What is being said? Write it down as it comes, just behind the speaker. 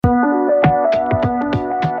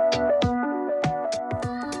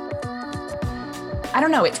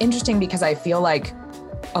don't know. It's interesting because I feel like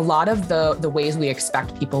a lot of the ways we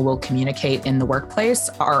expect people will communicate in the workplace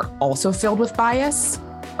are also filled with bias,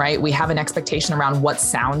 right? We have an expectation around what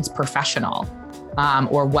sounds professional,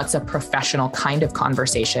 or what's a professional kind of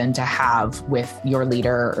conversation to have with your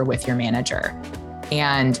leader or with your manager.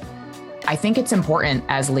 And I think it's important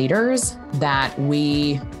as leaders that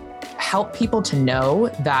we help people to know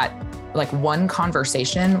that like one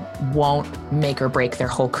conversation won't make or break their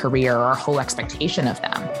whole career or whole expectation of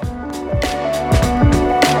them.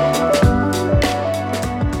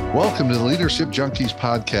 Welcome to the Leadership Junkies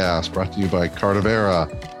podcast, brought to you by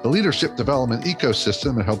Cardivera, the leadership development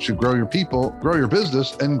ecosystem that helps you grow your people, grow your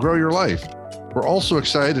business, and grow your life. We're also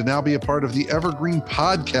excited to now be a part of the Evergreen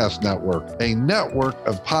Podcast Network, a network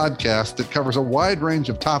of podcasts that covers a wide range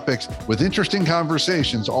of topics with interesting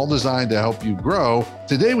conversations, all designed to help you grow.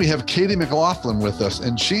 Today, we have Katie McLaughlin with us,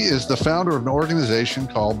 and she is the founder of an organization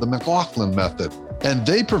called the McLaughlin Method. And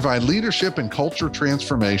they provide leadership and culture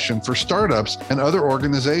transformation for startups and other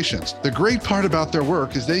organizations. The great part about their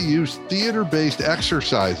work is they use theater-based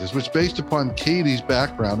exercises, which based upon Katie's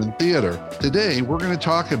background in theater. Today, we're going to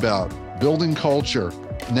talk about building culture,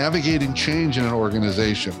 navigating change in an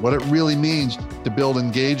organization, what it really means to build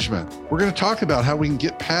engagement. We're going to talk about how we can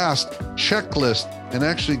get past checklists and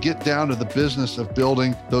actually get down to the business of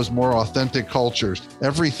building those more authentic cultures.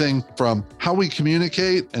 Everything from how we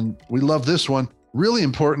communicate, and we love this one, really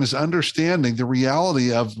important is understanding the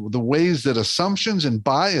reality of the ways that assumptions and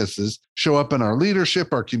biases show up in our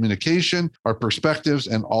leadership, our communication, our perspectives,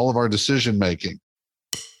 and all of our decision making.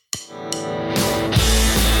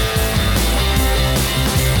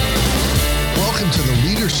 Welcome to the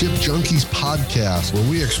Leadership Junkies podcast, where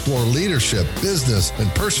we explore leadership, business, and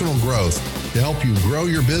personal growth to help you grow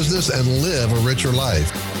your business and live a richer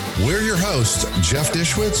life. We're your hosts, Jeff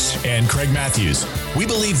Dishwitz and Craig Matthews. We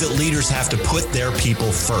believe that leaders have to put their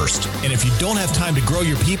people first. And if you don't have time to grow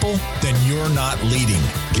your people, then you're not leading.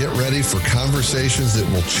 Get ready for conversations that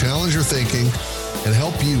will challenge your thinking and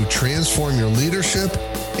help you transform your leadership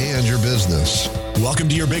and your business. Welcome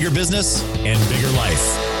to your bigger business and bigger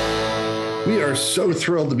life. We are so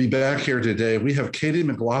thrilled to be back here today. We have Katie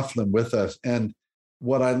McLaughlin with us. And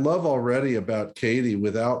what I love already about Katie,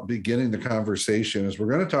 without beginning the conversation, is we're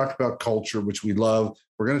going to talk about culture, which we love.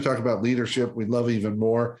 We're going to talk about leadership, we love even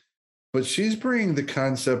more. But she's bringing the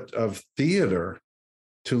concept of theater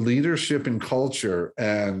to leadership and culture.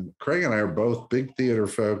 And Craig and I are both big theater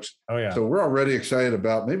folks. Oh, yeah. So we're already excited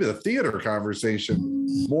about maybe the theater conversation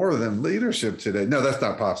more than leadership today. No, that's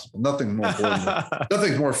not possible. Nothing's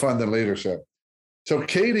more fun than leadership. So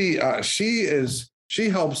Katie, she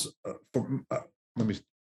helps.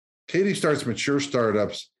 Katie starts mature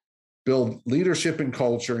startups, build leadership and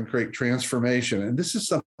culture, and create transformation. And this is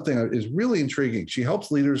something that is really intriguing. She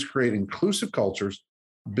helps leaders create inclusive cultures,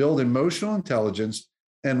 build emotional intelligence,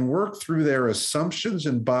 and work through their assumptions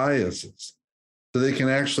and biases so they can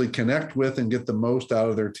actually connect with and get the most out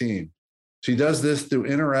of their team. She does this through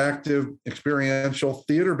interactive, experiential,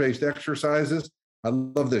 theater-based exercises. I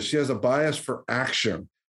love this. She has a bias for action.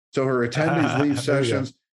 So her attendees leave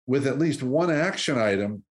sessions with at least one action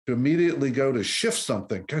item to immediately go to shift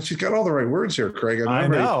something. God, she's got all the right words here, Craig. I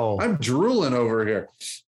know. I'm drooling over here.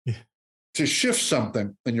 To shift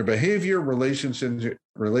something in your behavior,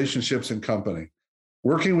 relationships, and company.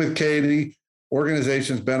 Working with Katie,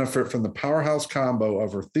 organizations benefit from the powerhouse combo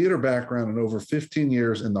of her theater background and over 15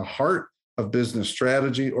 years in the heart of business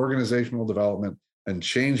strategy, organizational development, and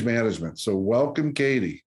change management. So welcome,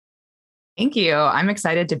 Katie. Thank you. I'm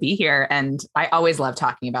excited to be here. And I always love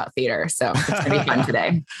talking about theater. So it's going to be fun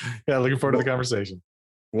today. Yeah, looking forward to the conversation.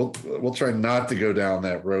 We'll try not to go down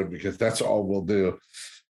that road because that's all we'll do.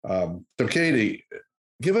 So Katie,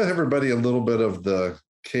 give everybody a little bit of the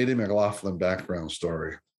Katie McLaughlin background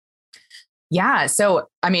story. Yeah. So,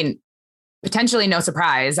 potentially no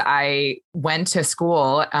surprise, I went to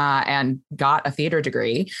school and got a theater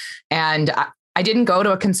degree. And I didn't go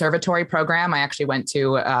to a conservatory program. I actually went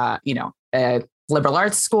to, a liberal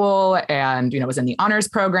arts school and, was in the honors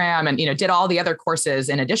program and, did all the other courses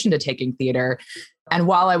in addition to taking theater. And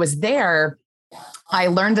while I was there, I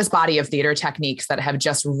learned this body of theater techniques that have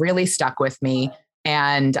just really stuck with me.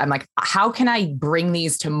 And I'm like, how can I bring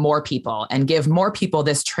these to more people and give more people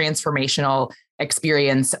this transformational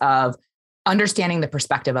experience of understanding the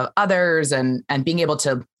perspective of others and being able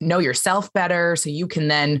to know yourself better so you can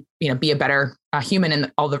then, be a better human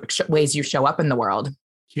in all the ways you show up in the world.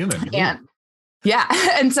 Human. And yeah.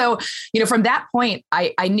 And so, from that point,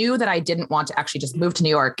 I knew that I didn't want to actually just move to New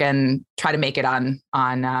York and try to make it on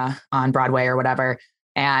Broadway or whatever.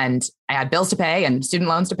 And I had bills to pay and student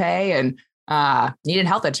loans to pay and needed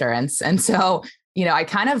health insurance. And so I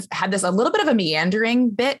kind of had this a little bit of a meandering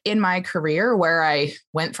bit in my career where I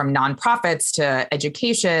went from nonprofits to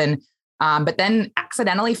education, but then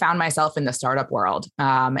accidentally found myself in the startup world.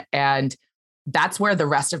 And that's where the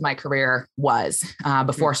rest of my career was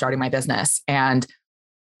before starting my business. And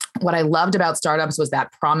what I loved about startups was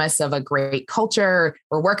that promise of a great culture.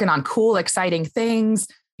 We're working on cool, exciting things.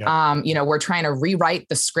 Yep. We're trying to rewrite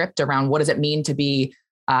the script around what does it mean to be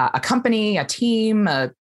a company, a team,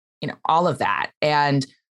 all of that. And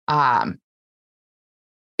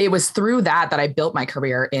it was through that I built my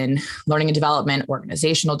career in learning and development,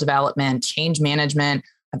 organizational development, change management.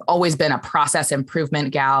 I've always been a process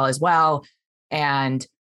improvement gal as well. And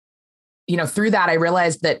through that, I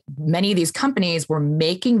realized that many of these companies were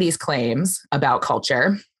making these claims about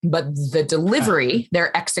culture, but the delivery,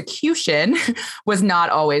 their execution was not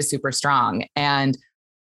always super strong. And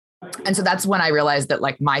so that's when I realized that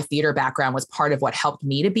like my theater background was part of what helped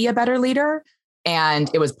me to be a better leader. And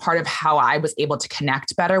it was part of how I was able to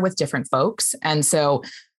connect better with different folks. And so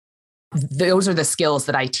those are the skills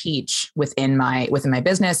that I teach within my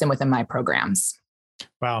business and within my programs.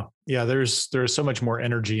 Wow. Yeah. There's so much more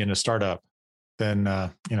energy in a startup than,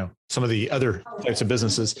 some of the other types of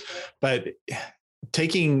businesses, but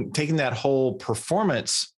taking that whole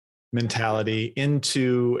performance mentality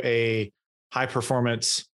into a high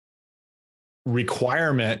performance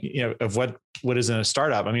requirement, of what is in a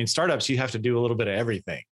startup. I mean, startups, you have to do a little bit of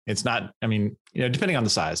everything. It's not, depending on the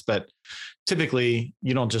size, but typically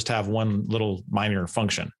you don't just have one little minor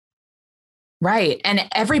function. Right. And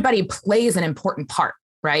everybody plays an important part.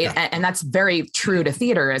 Right. Yeah. And that's very true to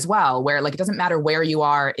theater as well, where like, it doesn't matter where you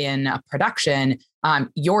are in a production.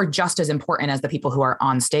 You're just as important as the people who are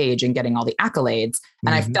on stage and getting all the accolades.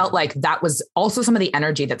 And I felt like that was also some of the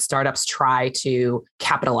energy that startups try to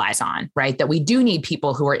capitalize on, right? That we do need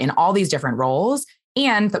people who are in all these different roles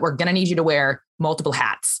and that we're going to need you to wear multiple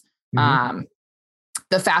hats.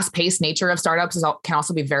 The fast-paced nature of startups can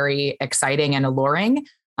also be very exciting and alluring,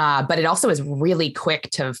 but it also is really quick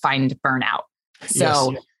to find burnout.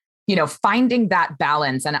 So, yes. Finding that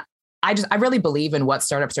balance, and I really believe in what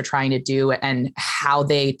startups are trying to do and how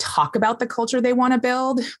they talk about the culture they want to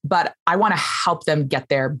build, but I want to help them get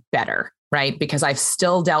there better, right? Because I've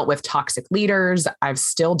still dealt with toxic leaders. I've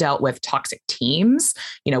still dealt with toxic teams,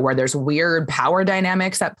 where there's weird power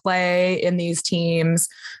dynamics at play in these teams.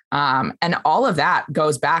 And all of that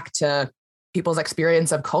goes back to people's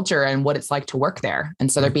experience of culture and what it's like to work there.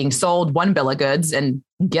 And so they're being sold one bill of goods and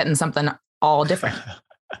getting something all different.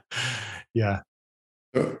 Yeah.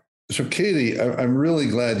 So Katie, I'm really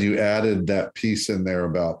glad you added that piece in there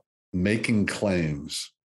about making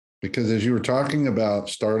claims, because as you were talking about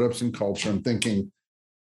startups and culture, I'm thinking,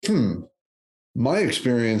 my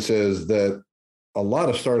experience is that a lot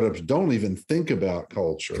of startups don't even think about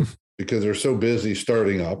culture because they're so busy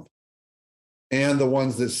starting up. And the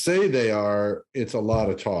ones that say they are, it's a lot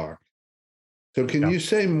of talk. So can you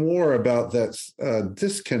say more about that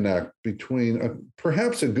disconnect between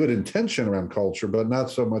perhaps a good intention around culture, but not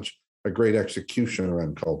so much a great execution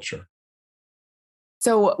around culture?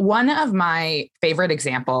 So one of my favorite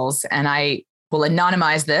examples, and I will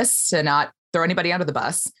anonymize this to not throw anybody under the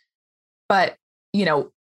bus, but,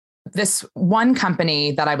 this one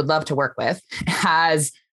company that I would love to work with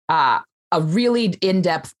has a really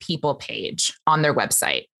in-depth people page on their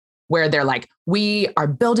website, where they're like, we are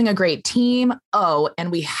building a great team. Oh, and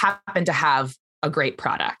we happen to have a great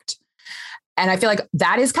product. And I feel like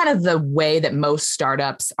that is kind of the way that most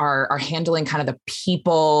startups are handling kind of the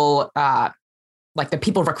people, like the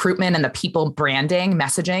people recruitment and the people branding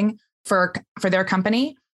messaging for their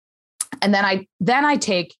company. And then I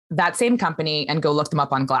take that same company and go look them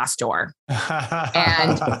up on Glassdoor.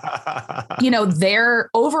 And, their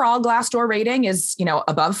overall Glassdoor rating is,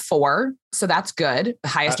 above 4. So that's good. The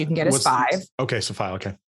highest you can get is 5. Okay. So 5.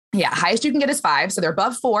 Okay. Yeah. Highest you can get is 5. So they're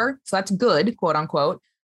above 4. So that's good, quote unquote.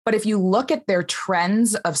 But if you look at their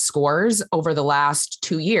trends of scores over the last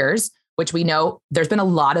 2 years, which we know there's been a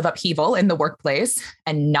lot of upheaval in the workplace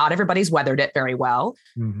and not everybody's weathered it very well.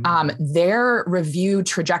 Their review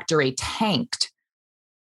trajectory tanked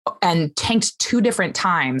 2 different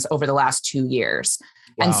times over the last 2 years.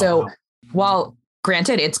 Wow. And so while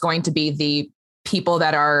granted, it's going to be the people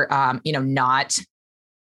that are, not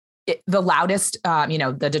the loudest,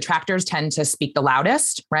 the detractors tend to speak the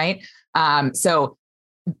loudest, right? So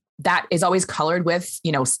that is always colored with,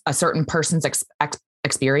 a certain person's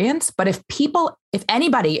experience. But if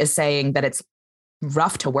anybody is saying that it's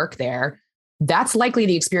rough to work there, that's likely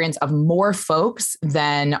the experience of more folks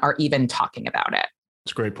than are even talking about it.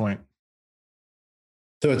 That's a great point.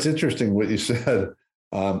 So it's interesting what you said.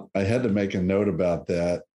 I had to make a note about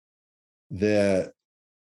that. that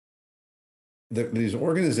these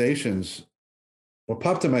organizations, what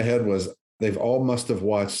popped in my head was they've all must have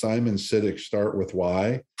watched Simon Sinek Start With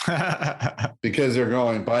Why, because they're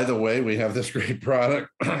going, by the way, we have this great product.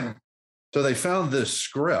 So they found this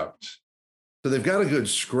script. So they've got a good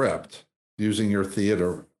script using your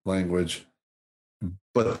theater language,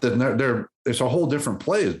 but then there's a whole different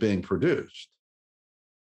play is being produced.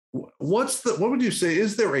 What would you say,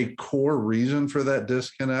 is there a core reason for that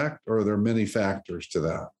disconnect, or are there many factors to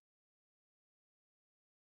that?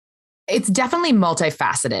 It's definitely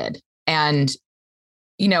multifaceted. And,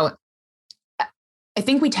 I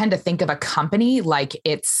think we tend to think of a company like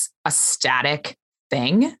it's a static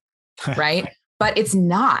thing, right? But it's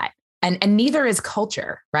not. And neither is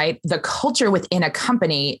culture, right? The culture within a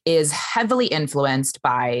company is heavily influenced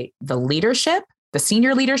by the leadership, the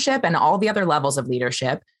senior leadership, and all the other levels of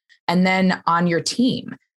leadership. And then on your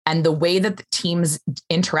team and the way that the teams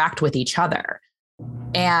interact with each other.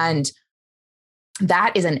 And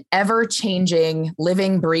that is an ever-changing,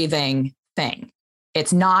 living, breathing thing.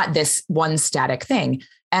 It's not this one static thing.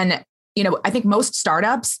 And, I think most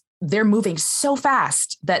startups, they're moving so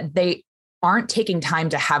fast that they aren't taking time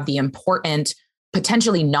to have the important,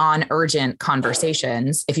 potentially non-urgent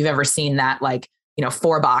conversations. If you've ever seen that,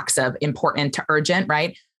 4-box of important to urgent,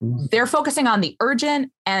 right? Mm-hmm. They're focusing on the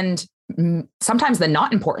urgent and sometimes the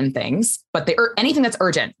not important things, but anything that's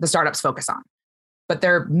urgent, the startups focus on. But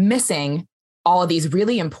they're missing all of these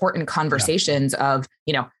really important conversations of,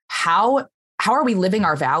 how are we living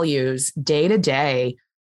our values day to day,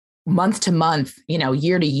 month to month,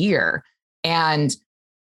 year to year? And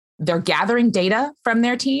they're gathering data from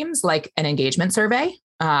their teams, like an engagement survey,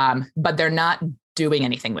 but they're not doing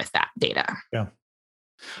anything with that data. Yeah.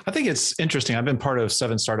 I think it's interesting. I've been part of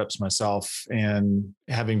 7 startups myself, and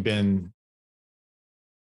having been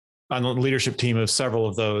on the leadership team of several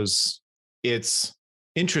of those, it's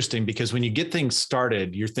interesting because when you get things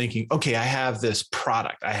started, you're thinking, okay, I have this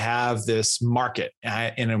product, I have this market,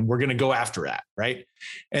 and we're going to go after that, right?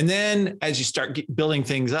 And then as you start building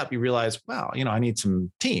things up, you realize, wow, I need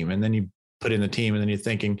some team. And then you put in the team, and then you're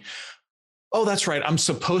thinking, oh, that's right, I'm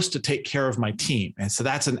supposed to take care of my team. And so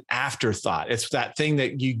that's an afterthought. It's that thing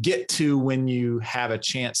that you get to when you have a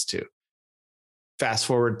chance to. Fast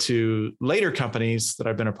forward to later companies that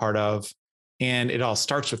I've been a part of, and it all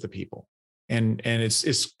starts with the people. And it's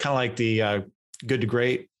kind of like the Good to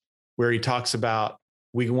Great, where he talks about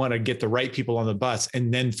we want to get the right people on the bus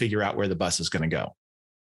and then figure out where the bus is going to go.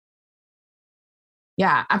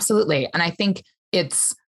 Yeah, absolutely. And I think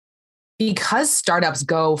it's because startups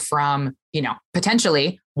go from,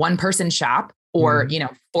 potentially 1-person shop or,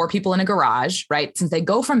 4 people in a garage, right? Since they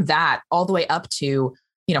go from that all the way up to,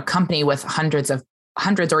 company with hundreds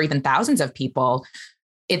or even thousands of people,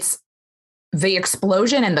 it's the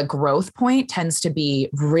explosion and the growth point tends to be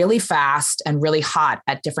really fast and really hot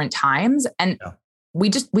at different times. And we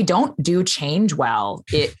don't do change well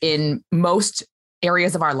in most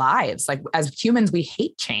areas of our lives. Like as humans, we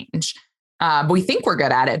hate change. We think we're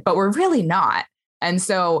good at it, but we're really not. And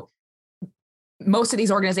so most of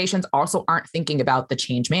these organizations also aren't thinking about the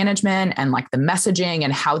change management and the messaging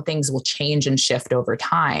and how things will change and shift over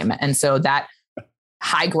time. And so that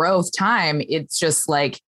high growth time, it's just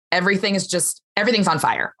everything's on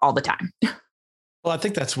fire all the time. Well, I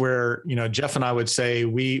think that's where, Jeff and I would say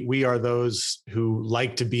we are those who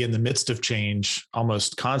like to be in the midst of change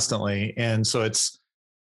almost constantly. And so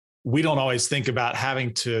we don't always think about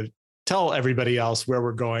having to tell everybody else where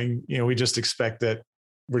we're going. We just expect that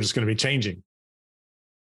we're just going to be changing.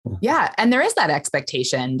 Yeah. And there is that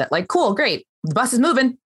expectation that cool, great, the bus is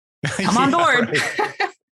moving. Come on board. Right.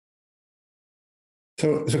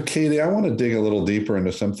 So Katie, I want to dig a little deeper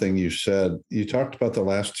into something you said. You talked about the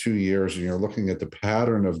last 2 years, and you're looking at the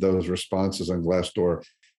pattern of those responses on Glassdoor.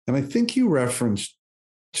 And I think you referenced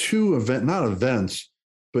 2 not events,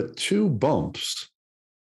 but 2 bumps.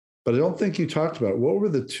 But I don't think you talked about it. What were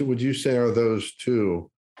the 2, would you say are those 2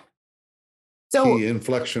 key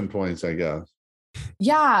inflection points, I guess?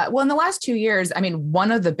 Yeah. Well, in the last 2 years,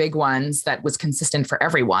 one of the big ones that was consistent for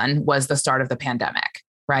everyone was the start of the pandemic.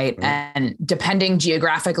 Right. And depending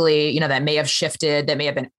geographically, that may have shifted, that may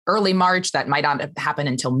have been early March, that might not have happened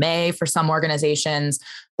until May for some organizations.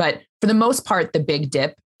 But for the most part, the big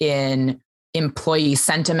dip in employee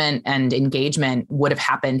sentiment and engagement would have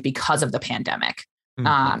happened because of the pandemic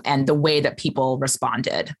and the way that people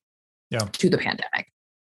responded to the pandemic.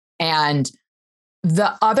 And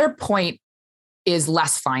the other point is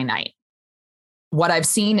less finite. What I've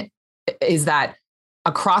seen is that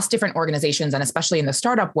across different organizations, and especially in the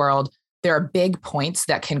startup world, there are big points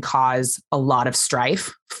that can cause a lot of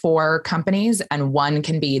strife for companies. And one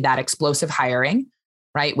can be that explosive hiring,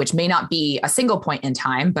 right? Which may not be a single point in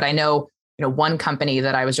time, but I know, one company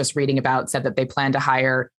that I was just reading about said that they plan to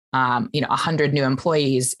hire, 100 new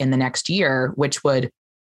employees in the next year, which would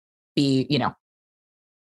be,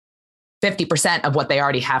 50% of what they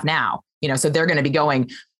already have now, so they're going to be going,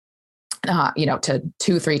 to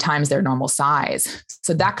 2-3 times their normal size.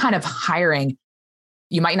 So that kind of hiring,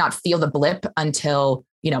 you might not feel the blip until,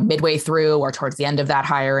 midway through or towards the end of that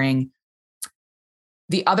hiring.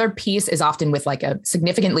 The other piece is often with like a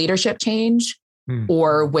significant leadership change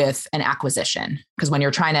or with an acquisition. Because when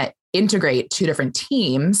you're trying to integrate 2 different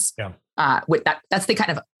teams, with that's the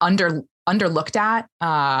kind of underlooked at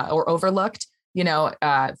or overlooked,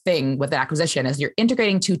 thing with the acquisition is you're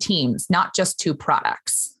integrating 2 teams, not just 2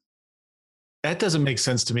 products. That doesn't make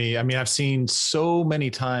sense to me. I mean, I've seen so many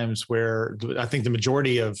times where I think the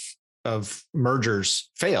majority of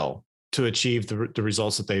mergers fail to achieve the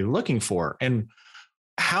results that they're looking for. And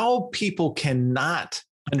how people cannot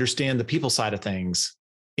understand the people side of things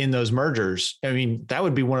in those mergers. I mean, that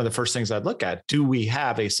would be one of the first things I'd look at. Do we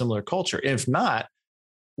have a similar culture? If not,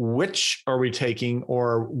 which are we taking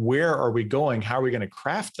or where are we going? How are we going to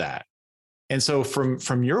craft that? And so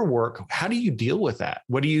from your work, how do you deal with that?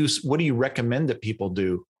 What do you recommend that people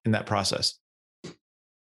do in that process?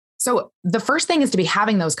 So the first thing is to be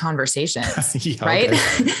having those conversations, yeah, right?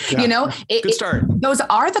 Okay. Yeah. Good start. Those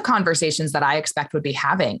are the conversations that I expect would be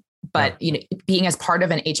having. But, being as part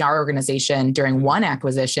of an HR organization during one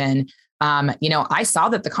acquisition, I saw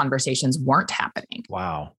that the conversations weren't happening.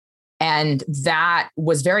 Wow. And that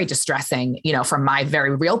was very distressing, from my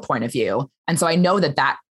very real point of view. And so I know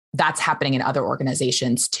that's happening in other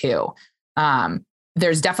organizations too.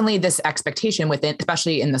 There's definitely this expectation within,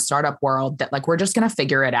 especially in the startup world, that like, we're just going to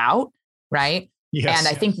figure it out. Right. Yes, and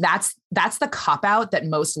I think that's the cop out that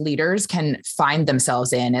most leaders can find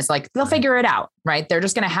themselves in, is like, they'll figure it out. Right. They're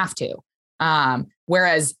just going to have to.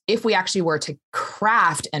 Whereas if we actually were to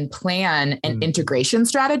craft and plan an integration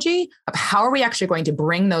strategy of how are we actually going to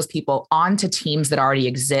bring those people onto teams that already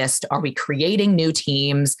exist? Are we creating new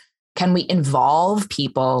teams? Can we involve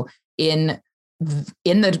people in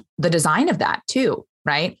the design of that too,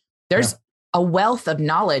 right? There's a wealth of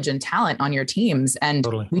knowledge and talent on your teams, and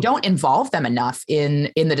we don't involve them enough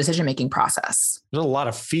in the decision-making process. There's a lot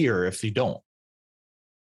of fear if you don't.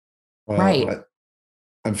 Well, right.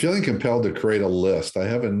 I'm feeling compelled to create a list. I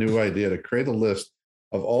have a new idea to create a list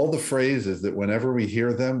of all the phrases that whenever we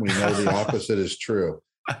hear them, we know the opposite is true.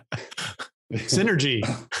 Synergy.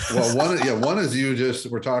 Well, one is you just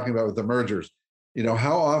were talking about with the mergers.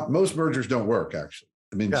 How often most mergers don't work, actually.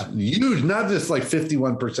 I mean, huge, not just like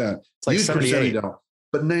 51%. It's like huge 78. percentage don't.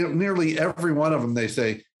 But nearly every one of them, they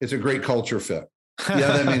say it's a great culture fit.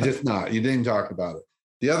 Yeah, that means it's not. You didn't talk about it.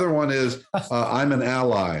 The other one is I'm an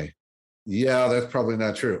ally. Yeah, that's probably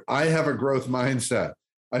not true. I have a growth mindset.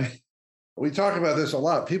 We talk about this a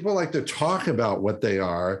lot. People like to talk about what they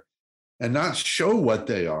are and not show what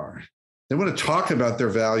they are. They want to talk about their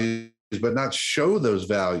values, but not show those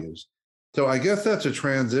values. So I guess that's a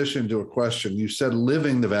transition to a question. You said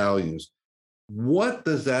living the values. What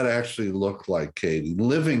does that actually look like, Katie?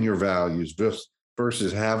 Living your values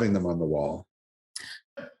versus having them on the wall.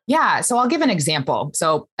 Yeah. So I'll give an example.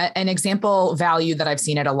 So an example value that I've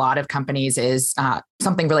seen at a lot of companies is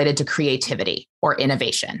something related to creativity or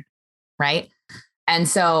innovation, right? And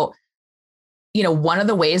so, one of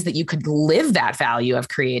the ways that you could live that value of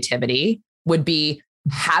creativity would be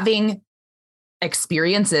having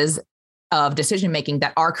experiences of decision-making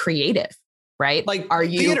that are creative, right? Like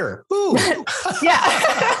theater. Ooh.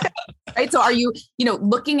 Yeah. Right. So are you,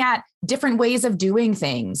 looking at different ways of doing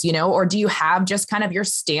things, or do you have just kind of your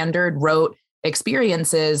standard rote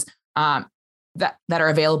experiences that are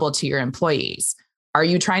available to your employees? Are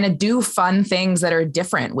you trying to do fun things that are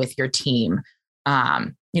different with your team?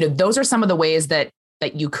 Those are some of the ways that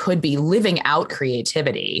you could be living out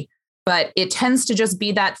creativity, but it tends to just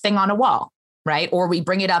be that thing on a wall, right? Or we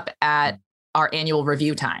bring it up at our annual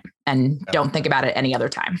review time and don't think about it any other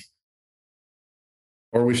time.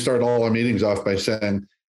 Or we start all our meetings off by saying,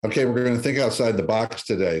 okay, we're going to think outside the box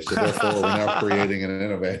today. So therefore we're now creating and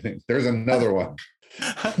innovating. There's another one.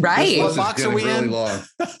 Right. This list is getting really long.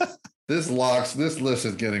 This list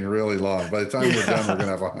is getting really long. By the time we're done, we're going to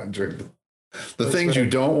have 100. The things you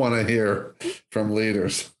don't want to hear from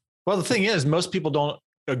leaders. Well, the thing is, most people don't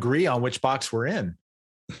agree on which box we're in.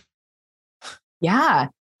 Yeah,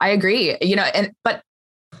 I agree. But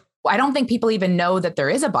I don't think people even know that there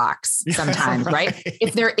is a box sometimes, right?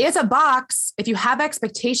 If there is a box, if you have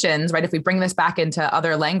expectations, right? If we bring this back into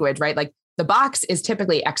other language, right? Like the box is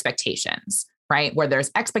typically expectations, right? Where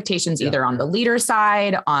there's expectations either on the leader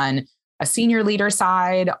side, on a senior leader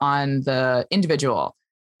side, on the individual.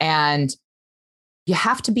 And you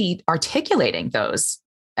have to be articulating those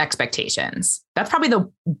expectations. That's probably the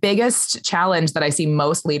biggest challenge that I see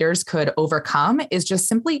most leaders could overcome, is just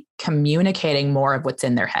simply communicating more of what's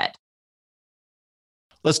in their head.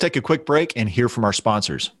 Let's take a quick break and hear from our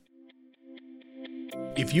sponsors.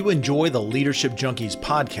 If you enjoy the Leadership Junkies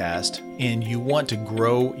podcast and you want to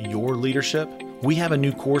grow your leadership, we have a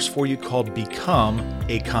new course for you called Become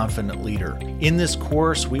a Confident Leader. In this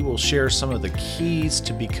course, we will share some of the keys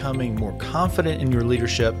to becoming more confident in your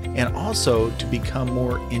leadership and also to become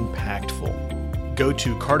more impactful. Go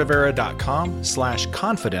to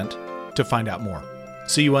cardavera.com/confident to find out more.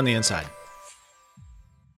 See you on the inside.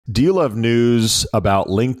 Do you love news about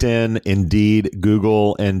LinkedIn, Indeed,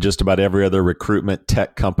 Google, and just about every other recruitment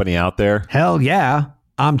tech company out there? Hell yeah.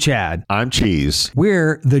 I'm Chad. I'm Cheese.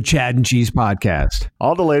 We're the Chad and Cheese Podcast.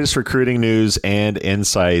 All the latest recruiting news and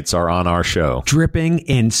insights are on our show. Dripping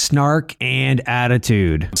in snark and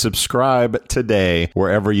attitude. Subscribe today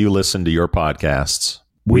wherever you listen to your podcasts.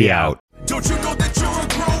 We out. Don't you know that you're a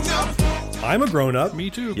grown-up? I'm a grown-up. Me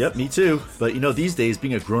too. Yep, me too. But these days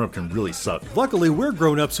being a grown-up can really suck. Luckily, we're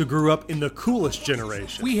grown-ups who grew up in the coolest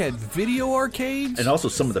generation. We had video arcades. And also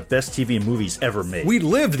some of the best TV and movies ever made. We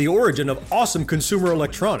lived the origin of awesome consumer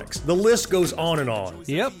electronics. The list goes on and on.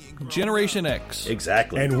 Yep, Generation X.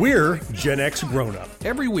 Exactly. And we're Gen X grown-up.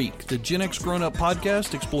 Every week, the Gen X Grown Up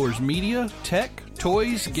podcast explores media, tech,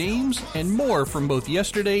 toys, games, and more from both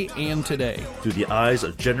yesterday and today. Through the eyes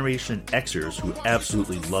of Generation Xers who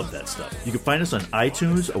absolutely love that stuff. You can find us on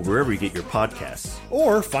iTunes or wherever you get your podcasts.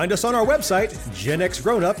 Or find us on our website,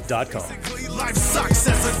 genxgrownup.com. Life sucks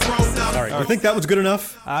as a grown-up. All right, you think that was good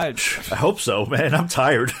enough? I hope so, man. I'm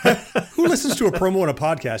tired. Who listens to a promo on a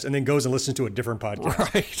podcast and then goes and listens to a different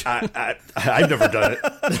podcast? Right. I've never done it.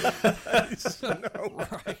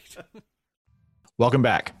 Right. Welcome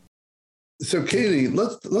back. So, Katie,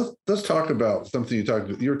 let's talk about something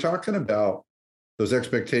you were talking about those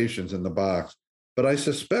expectations in the box, but I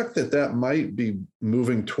suspect that might be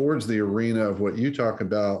moving towards the arena of what you talk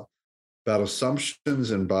about assumptions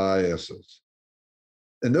and biases.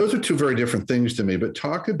 And those are two very different things to me, but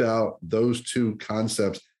talk about those two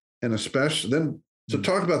concepts, and especially then, so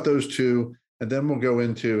talk about those two, and then we'll go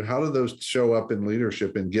into how do those show up in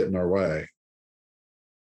leadership and get in our way.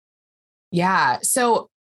 Yeah. So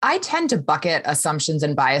I tend to bucket assumptions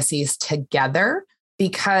and biases together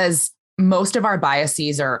because most of our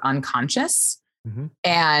biases are unconscious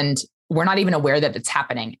and we're not even aware that it's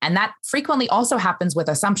happening. And that frequently also happens with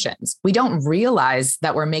assumptions. We don't realize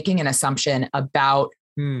that we're making an assumption about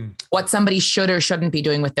what somebody should or shouldn't be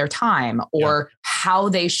doing with their time, or how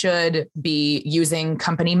they should be using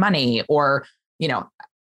company money, or,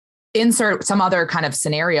 insert some other kind of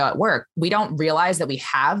scenario at work. We don't realize that we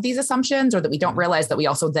have these assumptions, or that we don't realize that we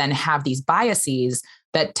also then have these biases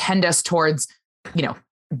that tend us towards,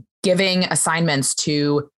 giving assignments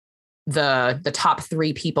to the top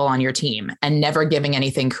 3 people on your team and never giving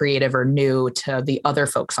anything creative or new to the other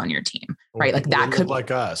folks on your team, right? Like that could like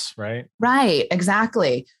us, right? Right,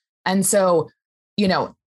 exactly. And so,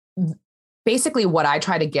 basically what I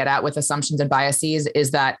try to get at with assumptions and biases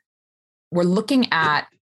is that we're looking at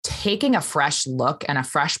taking a fresh look and a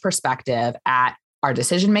fresh perspective at our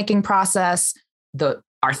decision-making process,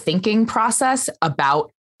 our thinking process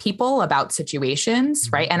about people, about situations,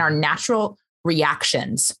 right? And our natural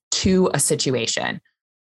reactions to a situation.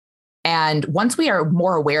 And once we are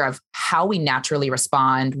more aware of how we naturally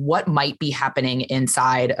respond, what might be happening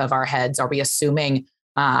inside of our heads, are we assuming,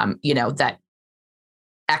 that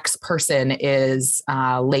X person is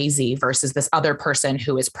lazy versus this other person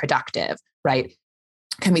who is productive, right?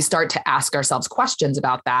 Can we start to ask ourselves questions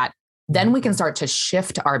about that? Then we can start to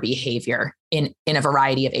shift our behavior in a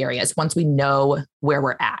variety of areas once we know where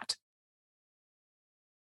we're at.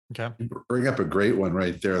 Okay. You bring up a great one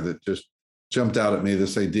right there that just jumped out at me,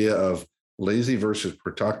 this idea of lazy versus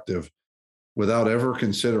productive without ever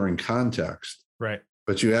considering context. Right.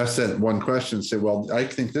 But you ask that one question, say, well, I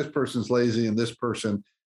think this person's lazy and this person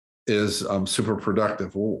is super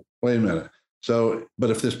productive. Well, wait a minute. So, but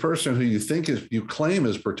if this person who you claim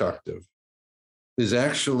is productive is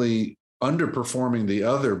actually underperforming the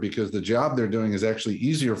other because the job they're doing is actually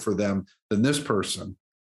easier for them than this person.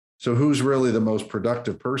 So who's really the most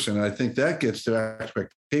productive person? And I think that gets to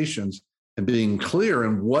expectations and being clear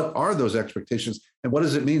in what are those expectations and what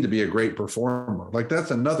does it mean to be a great performer? Like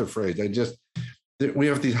that's another phrase. We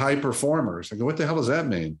have these high performers. I go, what the hell does that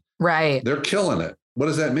mean? Right. They're killing it. What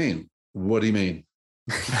does that mean? What do you mean?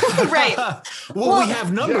 Right. Well, we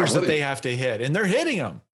have numbers that they have to hit, and they're hitting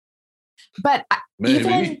them. But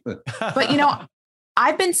Maybe. but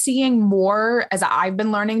I've been seeing more as I've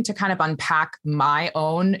been learning to kind of unpack my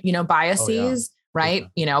own, biases, right?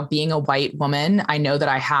 Being a white woman, I know that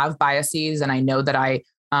I have biases, and I know that I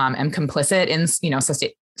am complicit in,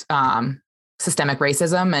 systemic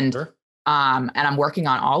racism, and and I'm working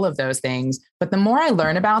on all of those things. But the more I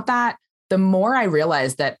learn about that, the more I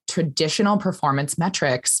realize that traditional performance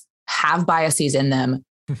metrics have biases in them,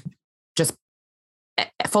 just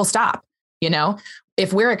full stop.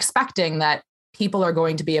 If we're expecting that people are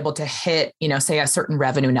going to be able to hit, say a certain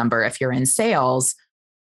revenue number, if you're in sales,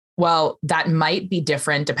 well, that might be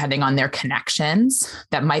different depending on their connections.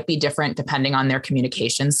 That might be different depending on their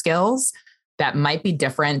communication skills. That might be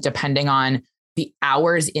different depending on the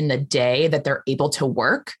hours in the day that they're able to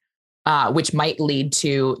work, which might lead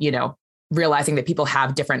to, realizing that people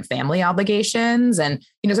have different family obligations. And,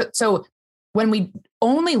 so when we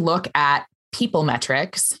only look at people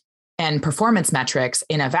metrics and performance metrics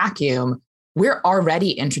in a vacuum, we're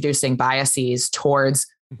already introducing biases towards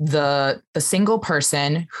the single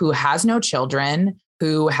person who has no children,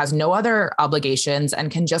 who has no other obligations,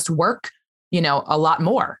 and can just work, a lot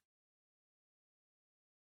more.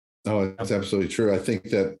 Oh, that's absolutely true. I think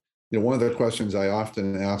that, one of the questions I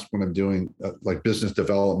often ask when I'm doing like business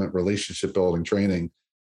development, relationship building training,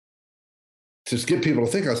 to get people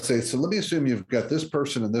to think, I say, so let me assume you've got this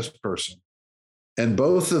person and this person, and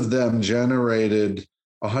both of them generated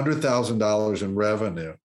 $100,000 in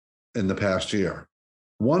revenue in the past year.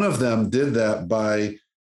 One of them did that by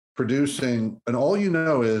producing, and all you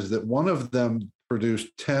know is that one of them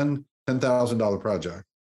produced $10,000 project,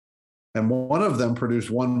 and one of them produced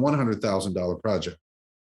one $100,000 project.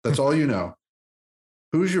 That's all you know.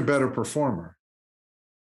 Who's your better performer?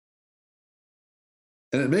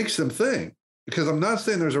 And it makes them think, because I'm not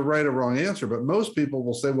saying there's a right or wrong answer, but most people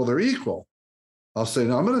will say, well, they're equal. I'll say,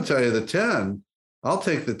 no, I'm going to tell you the 10. I'll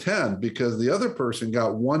take the 10 because the other person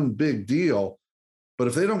got one big deal. But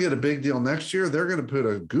if they don't get a big deal next year, they're going to put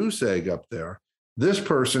a goose egg up there. This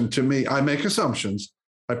person, to me, I make assumptions.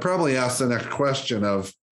 I probably ask the next question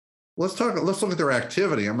of, let's look at their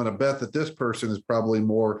activity. I'm going to bet that this person is probably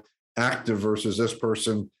more active versus this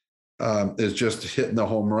person is just hitting the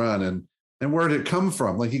home run. And where did it come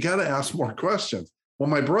from? Like, you got to ask more questions. Well,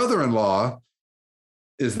 my brother-in-law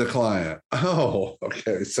is the client. Oh,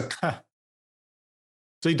 okay. So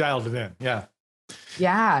you dialed it in. Yeah.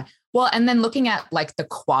 Yeah. Well, and then looking at like the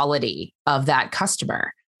quality of that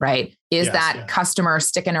customer, right? Is that customer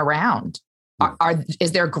sticking around?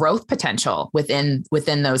 Is there growth potential within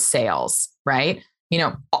those sales, right?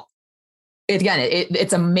 Again,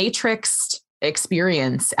 it's a matrixed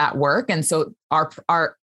experience at work. And so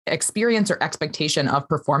our experience or expectation of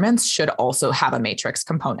performance should also have a matrix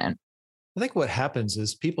component. I think what happens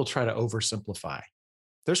is people try to oversimplify.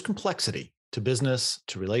 There's complexity to business,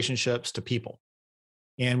 to relationships, to people.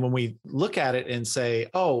 And when we look at it and say,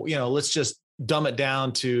 oh, let's just dumb it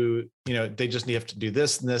down to, they just have to do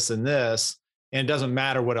this and this and this. And it doesn't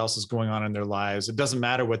matter what else is going on in their lives. It doesn't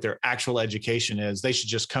matter what their actual education is. They should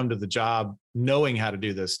just come to the job knowing how to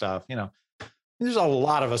do this stuff. There's a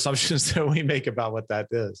lot of assumptions that we make about what that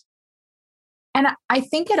is. And I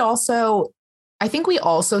think we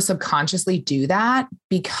also subconsciously do that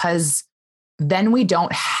because then we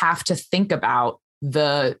don't have to think about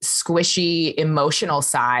the squishy emotional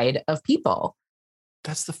side of people.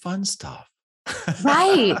 That's the fun stuff.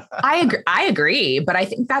 Right. I agree. But I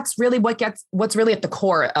think that's really what's really at the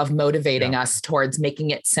core of motivating us towards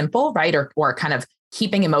making it simple, right? Or kind of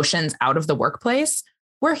keeping emotions out of the workplace.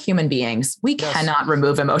 We're human beings. We cannot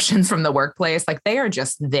remove emotions from the workplace. Like, they are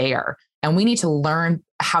just there. And we need to learn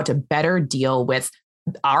how to better deal with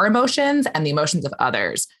our emotions and the emotions of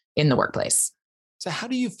others in the workplace. So how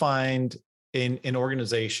do you find in an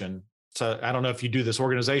organization? So I don't know if you do this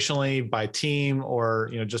organizationally by team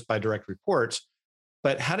or, just by direct reports,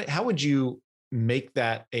 but how would you make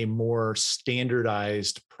that a more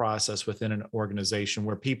standardized process within an organization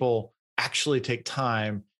where people actually take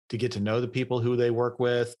time to get to know the people who they work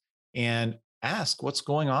with and ask what's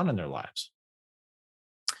going on in their lives?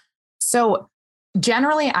 So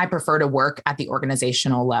generally, I prefer to work at the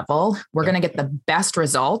organizational level. We're going to get the best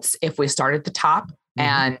results if we start at the top.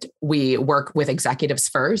 And we work with executives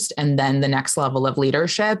first, and then the next level of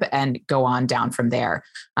leadership, and go on down from there.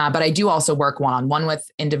 But I do also work one-on-one with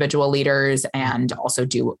individual leaders, and also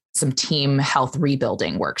do some team health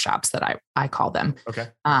rebuilding workshops that I call them. Okay.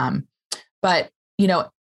 But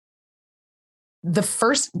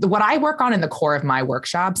what I work on in the core of my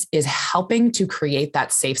workshops is helping to create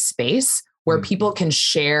that safe space where people can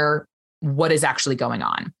share what is actually going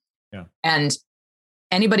on. Yeah. And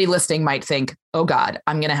anybody listening might think, oh God,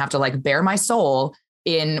 I'm going to have to like bare my soul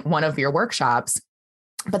in one of your workshops.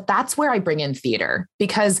 But that's where I bring in theater,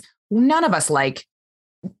 because none of us like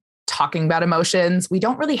talking about emotions. We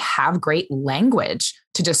don't really have great language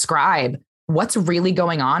to describe what's really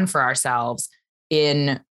going on for ourselves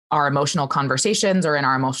in our emotional conversations or in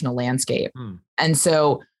our emotional landscape. And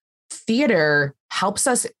so theater helps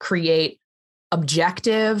us create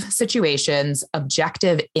objective situations,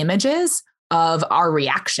 objective images of our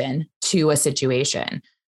reaction to a situation.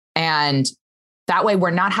 And that way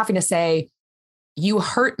we're not having to say, you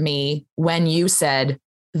hurt me when you said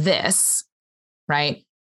this, right?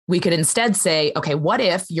 We could instead say, okay, what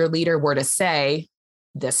if your leader were to say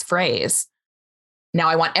this phrase? Now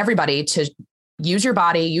I want everybody to use your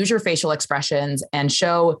body, use your facial expressions, and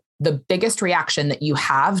show the biggest reaction that you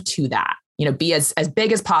have to that. Be as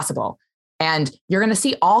big as possible. And you're going to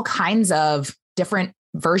see all kinds of different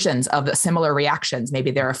versions of the similar reactions.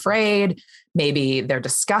 Maybe they're afraid, maybe they're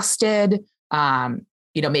disgusted,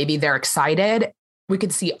 maybe they're excited. We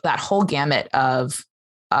could see that whole gamut of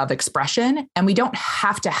expression, and we don't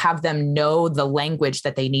have to have them know the language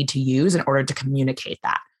that they need to use in order to communicate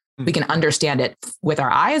that. We can understand it with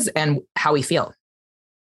our eyes and how we feel.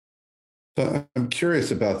 So I'm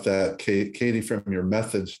curious about that, Katie, from your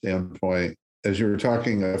method standpoint. As you were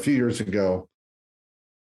talking a few years ago,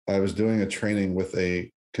 I was doing a training with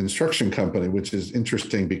a construction company, which is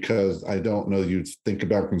interesting because I don't know you'd think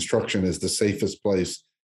about construction as the safest place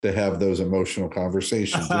to have those emotional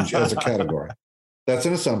conversations as a category. That's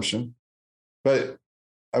an assumption. But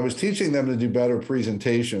I was teaching them to do better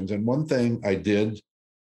presentations. And one thing I did,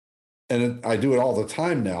 and I do it all the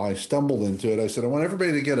time now, I stumbled into it. I said, I want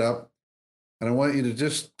everybody to get up and I want you to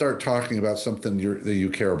just start talking about something that you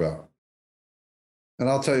care about. And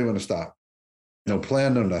I'll tell you when to stop. No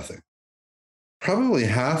plan, no nothing. Probably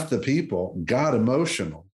half the people got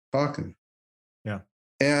emotional talking. Yeah.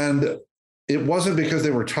 And it wasn't because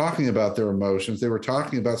they were talking about their emotions. They were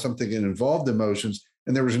talking about something that involved emotions,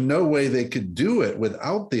 and there was no way they could do it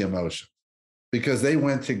without the emotion because they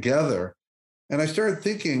went together. And I started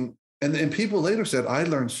thinking, and people later said, I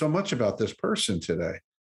learned so much about this person today.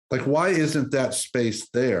 Like, why isn't that space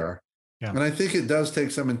there? Yeah. And I think it does take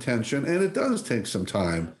some intention, and it does take some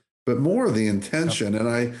time, but more the intention. Yep.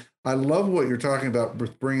 And I love what you're talking about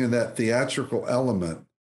with bringing that theatrical element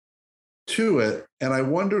to it. And I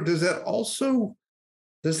wonder, does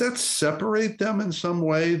that separate them in some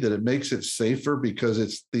way, that it makes it safer because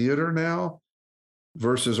it's theater now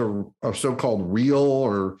versus a so-called real,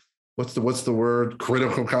 or what's the word,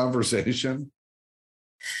 critical conversation?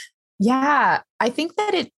 Yeah, I think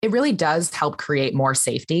that it really does help create more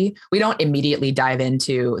safety. We don't immediately dive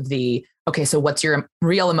into okay, so what's your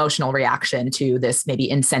real emotional reaction to this maybe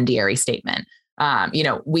incendiary statement?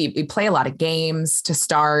 We play a lot of games to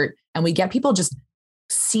start, and we get people just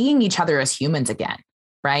seeing each other as humans again,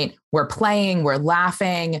 right? We're playing, we're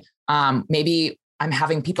laughing. Maybe I'm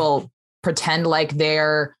having people pretend like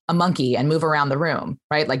they're a monkey and move around the room,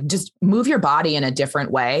 right? Like just move your body in a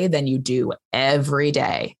different way than you do every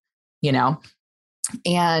day,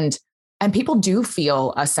 and people do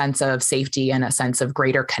feel a sense of safety and a sense of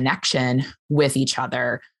greater connection with each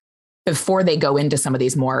other before they go into some of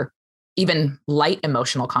these more even light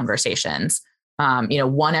emotional conversations.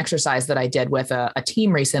 One exercise that I did with a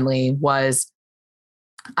team recently was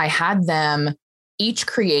I had them each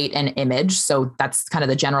create an image. So that's kind of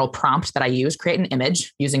the general prompt that I use. Create an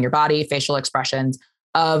image using your body, facial expressions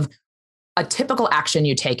of a typical action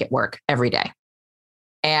you take at work every day.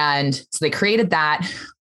 And so they created that.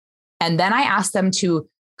 And then I asked them to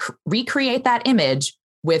recreate that image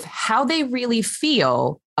with how they really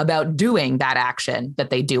feel about doing that action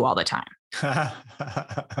that they do all the time.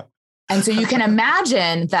 And so you can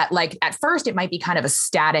imagine that, like, at first it might be kind of a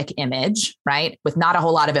static image, right? With not a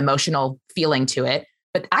whole lot of emotional feeling to it.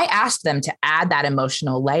 But I asked them to add that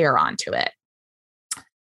emotional layer onto it.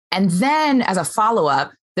 And then as a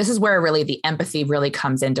follow-up, this is where really the empathy really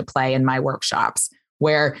comes into play in my workshops,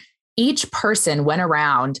 where each person went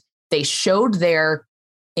around, they showed their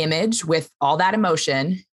image with all that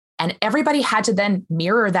emotion, and everybody had to then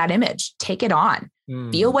mirror that image, take it on,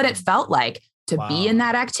 feel what it felt like to be in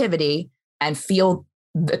that activity and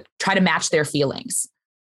try to match their feelings.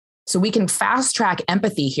 So we can fast track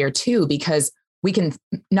empathy here too, because we can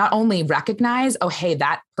not only recognize, oh, hey,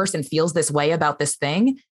 that person feels this way about this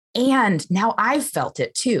thing, and now I've felt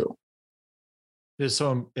it too. It's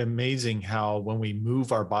so amazing how when we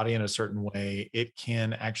move our body in a certain way, it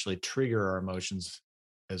can actually trigger our emotions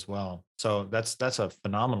as well. So that's a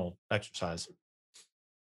phenomenal exercise.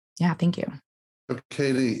 Yeah, thank you. So,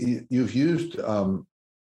 Katie, you've used a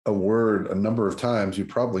word a number of times, you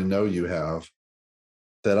probably know you have,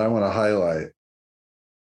 that I want to highlight.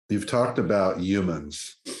 You've talked about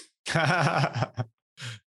humans.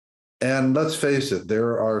 And let's face it,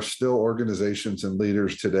 there are still organizations and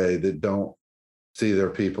leaders today that don't see their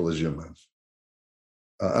people as humans.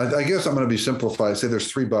 I guess I'm going to be simplified. Say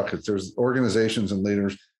there's three buckets. There's organizations and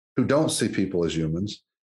leaders who don't see people as humans.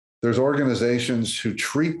 There's organizations who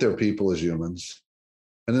treat their people as humans.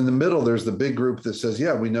 And in the middle, there's the big group that says,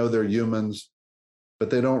 yeah, we know they're humans,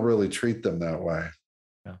 but they don't really treat them that way.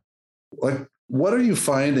 Yeah. Like, what are you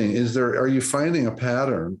finding? Are you finding a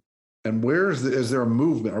pattern? And is there a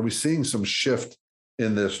movement? Are we seeing some shift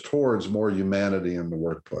in this towards more humanity in the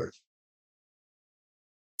workplace?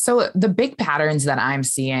 So the big patterns that I'm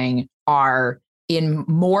seeing are in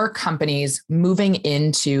more companies moving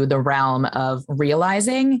into the realm of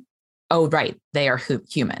realizing, oh, right, they are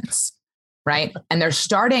humans, right? And they're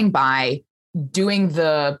starting by doing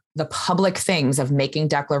the public things of making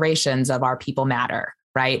declarations of our people matter,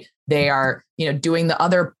 right? They are, doing the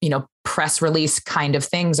other, press release kind of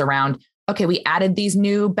things around, okay, we added these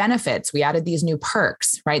new benefits, we added these new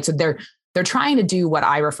perks, right? So they're trying to do what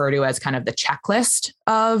I refer to as kind of the checklist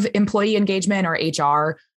of employee engagement or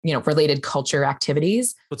HR, related culture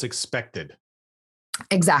activities. What's expected.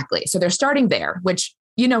 Exactly. So they're starting there, which,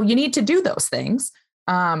 you need to do those things.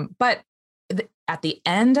 But at the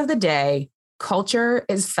end of the day, culture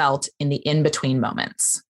is felt in the in-between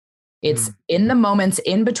moments. It's in the moments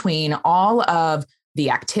in between all of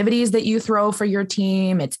the activities that you throw for your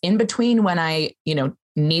team. It's in between when I,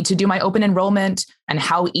 need to do my open enrollment and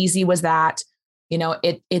how easy was that?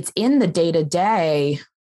 It's in the day-to-day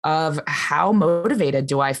of how motivated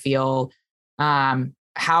do I feel?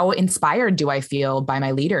 How inspired do I feel by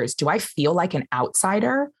my leaders? Do I feel like an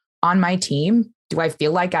outsider on my team? Do I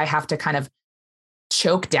feel like I have to kind of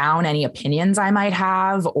choke down any opinions I might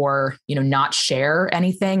have or, not share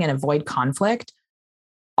anything and avoid conflict?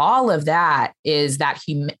 All of that is that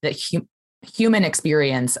human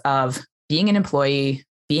experience of being an employee,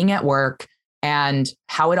 being at work, and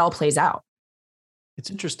how it all plays out. It's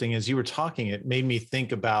interesting. As you were talking, it made me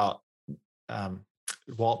think about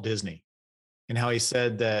Walt Disney and how he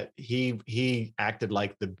said that he acted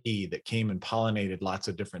like the bee that came and pollinated lots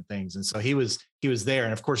of different things. And so he was there.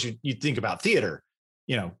 And of course, you think about theater,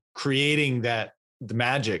 creating the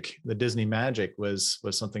magic, the Disney magic was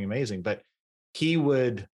something amazing. But he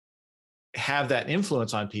would have that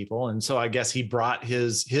influence on people. And so I guess he brought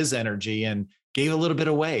his energy and gave a little bit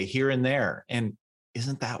away here and there. And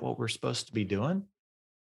isn't that what we're supposed to be doing?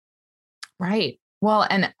 Right. Well,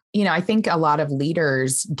 and, I think a lot of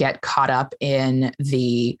leaders get caught up in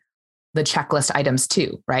the checklist items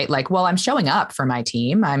too, right? Like, well, I'm showing up for my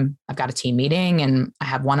team. I've got a team meeting and I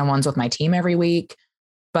have one-on-ones with my team every week,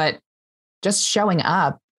 but just showing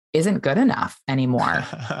up isn't good enough anymore.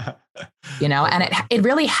 And it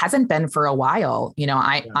really hasn't been for a while.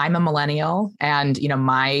 I'm a millennial and,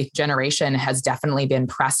 my generation has definitely been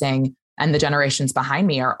pressing, and the generations behind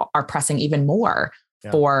me are pressing even more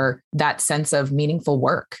for that sense of meaningful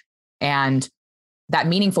work. And that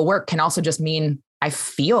meaningful work can also just mean I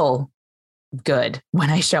feel good when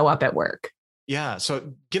I show up at work. Yeah.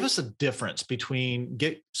 So give us a difference between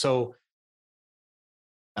I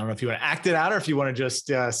don't know if you want to act it out or if you want to just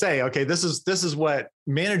say, okay, this is what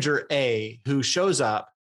manager A who shows up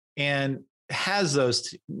and has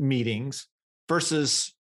those meetings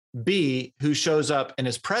versus B who shows up and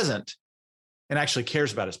is present and actually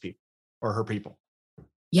cares about his people or her people.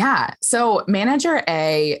 Yeah. So manager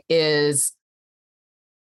A is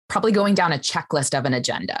probably going down a checklist of an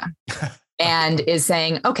agenda and is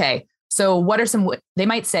saying, okay, so what are they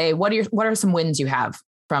might say, what are some wins you have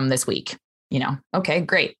from this week? Okay,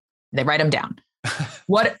 great. They write them down.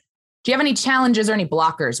 Do you have any challenges or any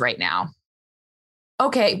blockers right now?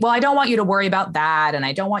 Okay, well, I don't want you to worry about that. And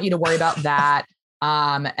I don't want you to worry about that.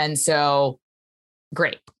 And so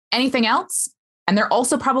great. Anything else? And they're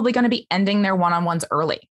also probably going to be ending their one-on-ones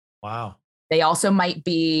early. Wow. They also might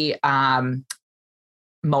be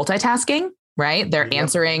multitasking, right? They're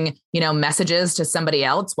answering, messages to somebody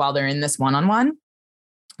else while they're in this one-on-one,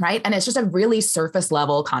 right? And it's just a really surface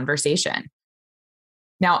level conversation.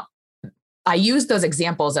 Now, I use those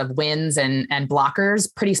examples of wins and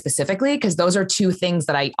blockers pretty specifically because those are two things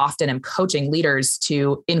that I often am coaching leaders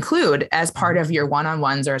to include as part of your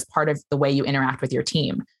one-on-ones or as part of the way you interact with your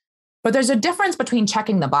team. But there's a difference between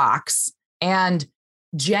checking the box and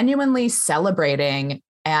genuinely celebrating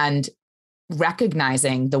and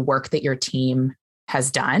recognizing the work that your team has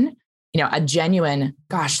done. A genuine,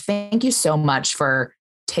 gosh, thank you so much for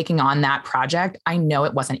taking on that project. I know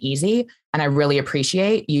it wasn't easy. And I really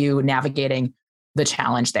appreciate you navigating the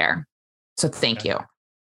challenge there. So thank you.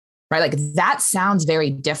 Right. Like that sounds very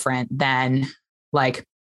different than like,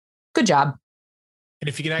 good job. And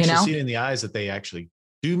if you can actually see it in the eyes that they actually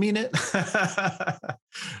do mean it.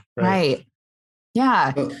 Right.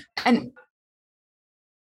 Yeah. And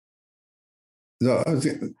no, I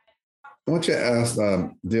want you to ask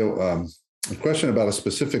a question about a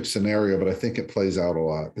specific scenario, but I think it plays out a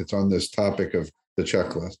lot. It's on this topic of the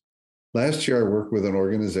checklist. Last year, I worked with an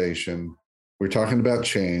organization. We're talking about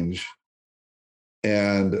change.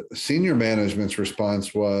 And senior management's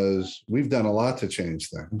response was, we've done a lot to change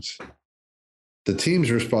things. The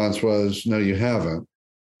team's response was, no, you haven't.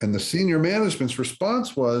 And the senior management's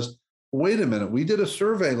response was, wait a minute, we did a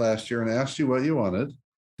survey last year and asked you what you wanted.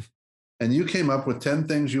 And you came up with 10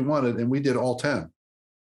 things you wanted, and we did all 10.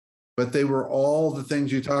 But they were all the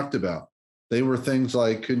things you talked about. They were things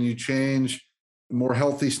like, can you change more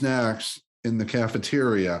healthy snacks in the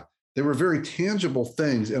cafeteria? They were very tangible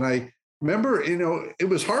things. And I remember, it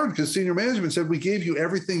was hard because senior management said, we gave you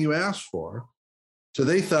everything you asked for. So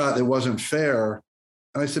they thought it wasn't fair.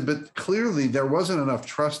 And I said, but clearly there wasn't enough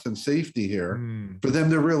trust and safety here for them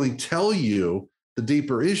to really tell you the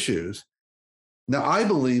deeper issues. Now, I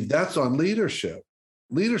believe that's on leadership.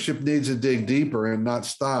 Leadership needs to dig deeper and not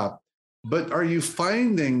stop. But are you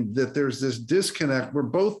finding that there's this disconnect where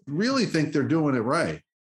both really think they're doing it right,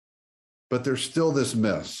 but there's still this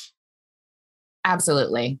miss?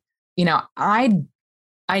 Absolutely.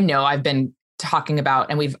 I know I've been talking about,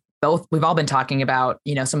 and we've all been talking about,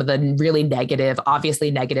 some of the really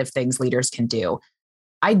obviously negative things leaders can do.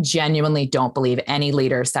 I genuinely don't believe any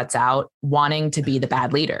leader sets out wanting to be the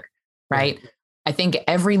bad leader, right? I think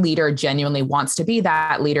every leader genuinely wants to be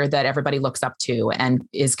that leader that everybody looks up to and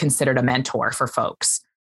is considered a mentor for folks.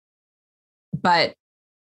 But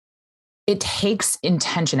it takes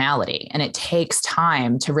intentionality and it takes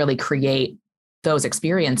time to really create those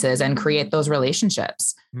experiences and create those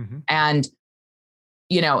relationships. Mm-hmm. And,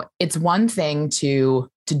 it's one thing to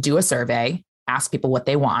do a survey, ask people what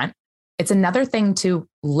they want. It's another thing to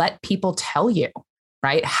let people tell you,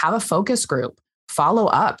 right? Have a focus group, follow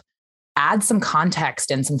up, add some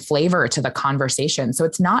context and some flavor to the conversation. So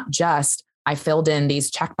it's not just, I filled in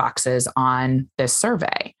these checkboxes on this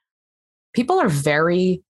survey. People are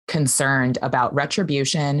very concerned about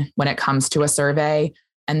retribution when it comes to a survey,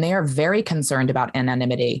 and they are very concerned about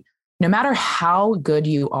anonymity. No matter how good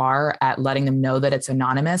you are at letting them know that it's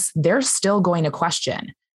anonymous, they're still going to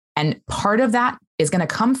question. And part of that is going to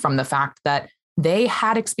come from the fact that they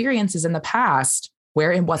had experiences in the past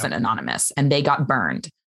where it wasn't anonymous and they got burned.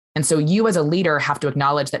 And so you as a leader have to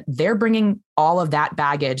acknowledge that they're bringing all of that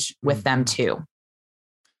baggage with them too.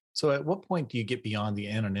 So at what point do you get beyond the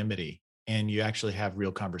anonymity and you actually have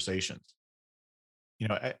real conversations?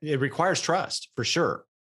 It requires trust for sure,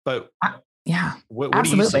 but what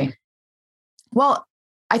absolutely. Do you see? Well,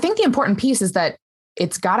 I think the important piece is that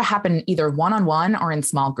it's got to happen either one-on-one or in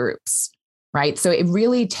small groups, right? So it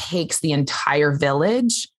really takes the entire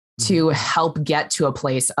village to help get to a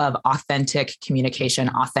place of authentic communication,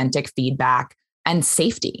 authentic feedback, and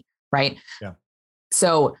safety, right? Yeah.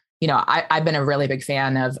 So, I've been a really big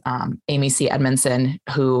fan of Amy C. Edmondson,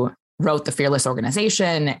 who wrote The Fearless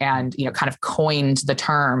Organization and, kind of coined the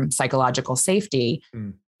term psychological safety.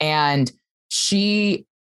 And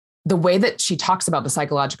the way that she talks about the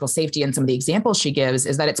psychological safety and some of the examples she gives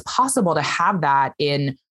is that it's possible to have that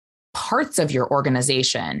in parts of your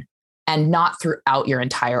organization and not throughout your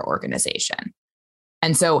entire organization.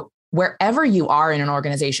 And so wherever you are in an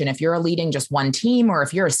organization, if you're leading just one team or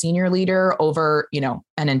if you're a senior leader over,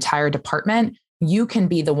 an entire department, you can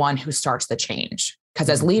be the one who starts the change. Because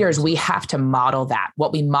as leaders, we have to model that.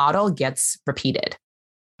 What we model gets repeated,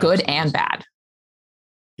 good and bad.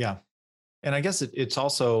 Yeah. And I guess it's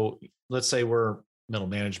also, let's say we're middle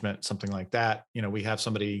management, something like that. We have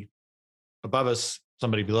somebody above us,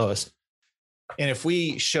 somebody below us. And if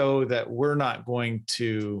we show that we're not going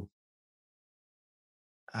to,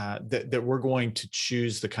 that we're going to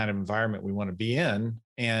choose the kind of environment we want to be in,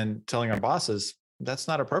 and telling our bosses that's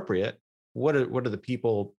not appropriate, what are the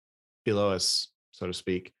people below us, so to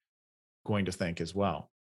speak, going to think as well?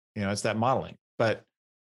 It's that modeling, but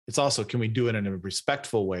it's also, can we do it in a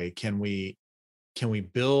respectful way? Can we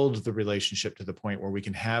build the relationship to the point where we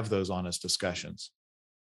can have those honest discussions?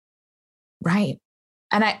 Right.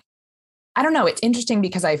 And I don't know. It's interesting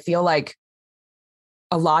because I feel like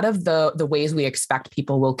a lot of the ways we expect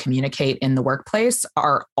people will communicate in the workplace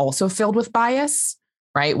are also filled with bias,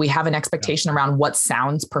 right? We have an expectation around what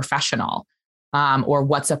sounds professional, or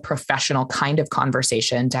what's a professional kind of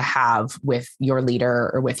conversation to have with your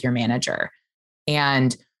leader or with your manager.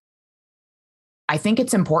 And I think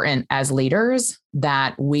it's important as leaders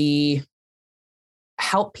that we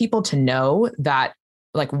help people to know that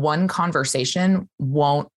like one conversation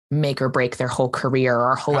won't make or break their whole career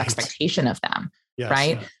or whole expectation of them. Yes,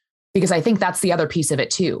 right. Yeah. Because I think that's the other piece of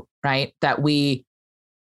it too, right? That we're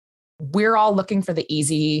all looking for the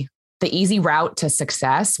easy route to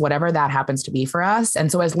success, whatever that happens to be for us.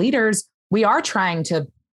 And so as leaders, we are trying to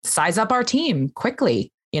size up our team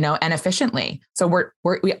quickly, and efficiently. So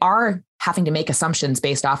we are having to make assumptions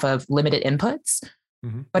based off of limited inputs,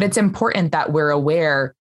 but it's important that we're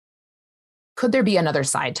aware, could there be another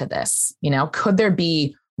side to this? Could there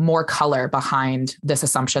be more color behind this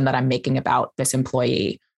assumption that I'm making about this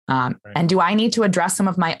employee? And do I need to address some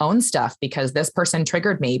of my own stuff because this person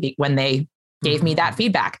triggered me when they gave me that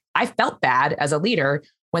feedback? I felt bad as a leader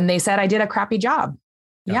when they said I did a crappy job.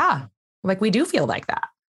 Yeah. Like we do feel like that.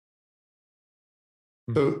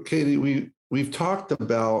 So Katie, we've talked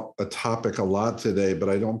about a topic a lot today, but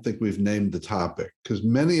I don't think we've named the topic because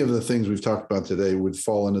many of the things we've talked about today would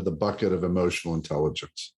fall into the bucket of emotional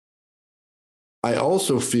intelligence. I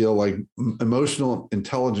also feel like emotional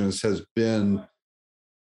intelligence has become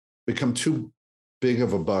too big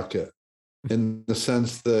of a bucket in the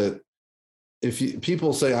sense that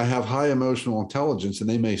people say I have high emotional intelligence and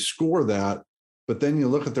they may score that, but then you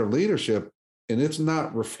look at their leadership and it's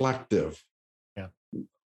not reflective. Yeah.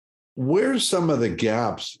 Where's some of the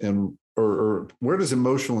gaps or where does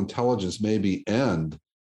emotional intelligence maybe end?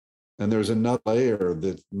 And there's another layer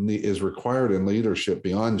that is required in leadership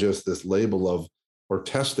beyond just this label of or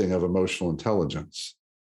testing of emotional intelligence.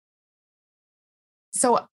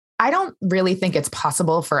 So I don't really think it's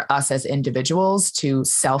possible for us as individuals to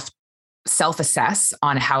self-assess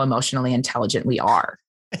on how emotionally intelligent we are.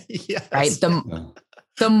 Yes. Right. The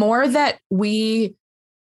more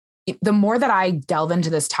that I delve into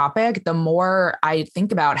this topic, the more I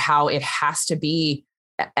think about how it has to be.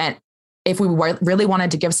 And if we really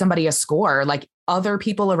wanted to give somebody a score, like other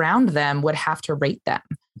people around them would have to rate them.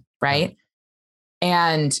 Right.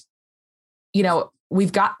 And,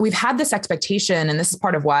 we've had this expectation, and this is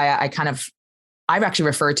part of why I've actually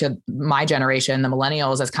referred to my generation, the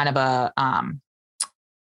millennials, as kind of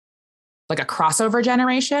like a crossover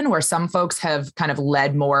generation where some folks have kind of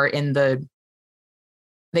led more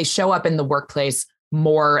they show up in the workplace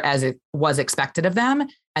more as it was expected of them.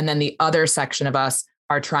 And then the other section of us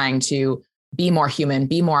are trying to be more human,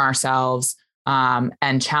 be more ourselves,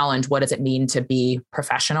 and challenge what does it mean to be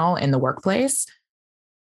professional in the workplace?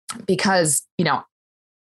 Because,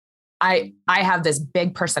 I have this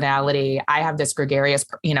big personality. I have this gregarious,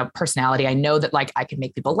 personality. I know that like I can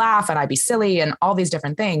make people laugh and I'd be silly and all these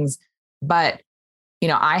different things. But,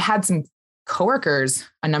 I had some coworkers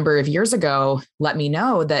a number of years ago let me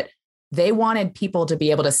know that they wanted people to be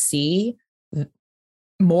able to see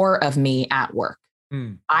more of me at work.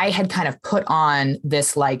 I had kind of put on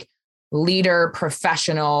this like leader,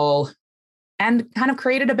 professional, and kind of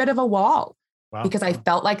created a bit of a wall because I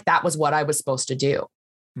felt like that was what I was supposed to do.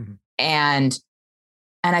 And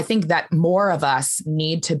I think that more of us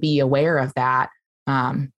need to be aware of that.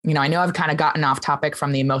 I know I've kind of gotten off topic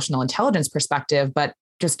from the emotional intelligence perspective, but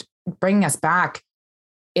just bringing us back,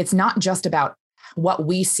 it's not just about what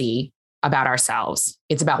we see about ourselves.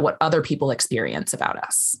 It's about what other people experience about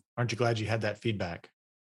us. Aren't you glad you had that feedback?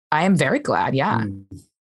 I am very glad. Yeah.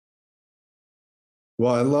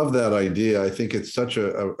 Well, I love that idea. I think it's such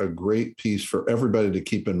a great piece for everybody to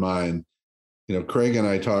keep in mind. Craig and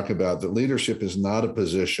I talk about that leadership is not a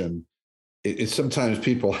position. It's sometimes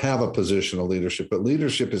people have a position of leadership, but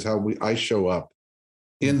leadership is how I show up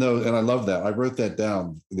in those. And I love that. I wrote that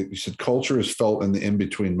down. You said culture is felt in the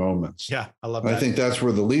in-between moments. Yeah, I love that. I think that's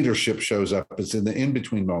where the leadership shows up. It's in the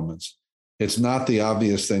in-between moments. It's not the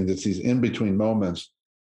obvious thing. It's these in-between moments.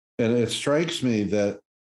 And it strikes me that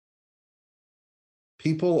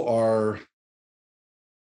people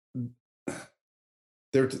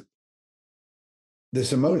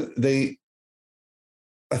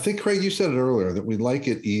I think, Craig, you said it earlier, that we like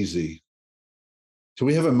it easy. So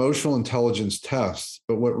we have emotional intelligence tests,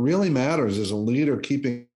 but what really matters is a leader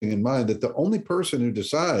keeping in mind that the only person who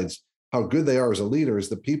decides how good they are as a leader is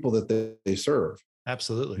the people that they serve.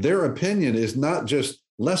 Absolutely. Their opinion is not just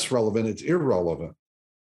less relevant, it's irrelevant.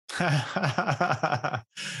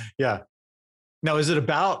 Yeah. Now, is it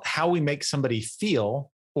about how we make somebody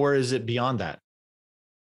feel, or is it beyond that?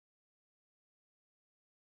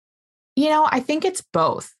 I think it's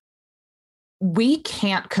both. We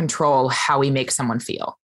can't control how we make someone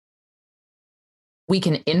feel. We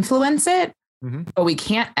can influence it, but we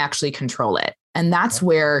can't actually control it. And that's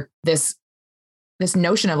where this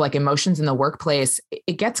notion of like emotions in the workplace,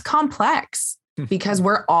 it gets complex because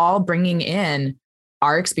we're all bringing in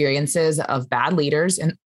our experiences of bad leaders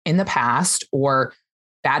in the past, or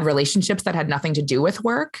bad relationships that had nothing to do with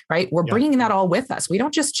work, right? We're bringing that all with us. We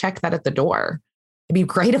don't just check that at the door. It'd be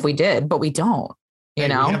great if we did, but we don't. You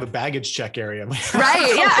know, we have a baggage check area.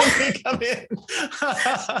 Right. Yeah. We come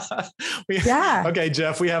in. Yeah. Okay,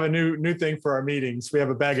 Jeff, we have a new thing for our meetings. We have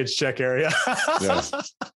a baggage check area. Yes.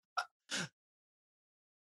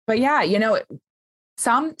 But yeah, you know,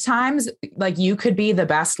 sometimes like you could be the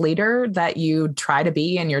best leader that you try to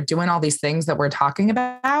be, and you're doing all these things that we're talking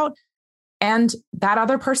about, and that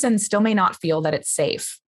other person still may not feel that it's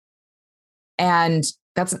safe. And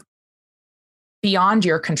that's beyond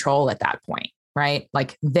your control at that point. Right?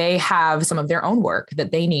 Like they have some of their own work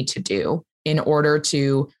that they need to do in order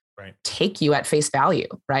to take you at face value,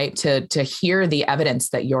 right? To hear the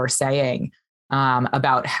evidence that you're saying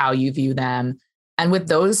about how you view them. And with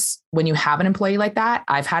those, when you have an employee like that,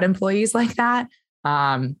 I've had employees like that,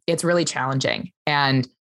 it's really challenging. And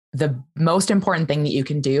the most important thing that you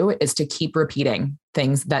can do is to keep repeating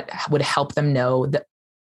things that would help them know that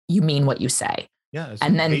you mean what you say. Yeah.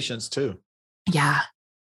 And then patience too. Yeah.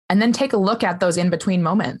 And then take a look at those in-between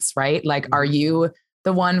moments, right? Like, are you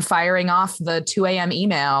the one firing off the 2 a.m.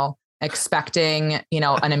 email expecting, you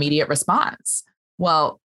know, an immediate response?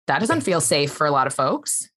 Well, that doesn't feel safe for a lot of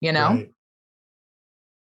folks, you know? Right.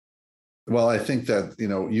 Well, I think that, you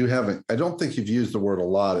know, I don't think you've used the word a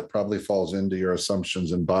lot. It probably falls into your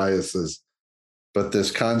assumptions and biases. But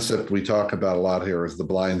this concept we talk about a lot here is the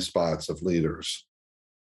blind spots of leaders.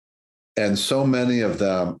 And so many of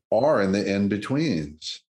them are in the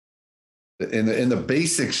in-betweens. In the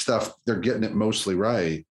basic stuff, they're getting it mostly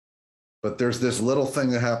right. But there's this little thing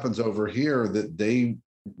that happens over here that they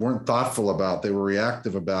weren't thoughtful about. They were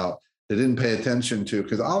reactive about. They didn't pay attention to.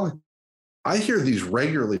 Because I hear these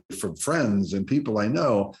regularly from friends and people I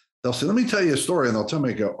know. They'll say, let me tell you a story. And they'll tell me,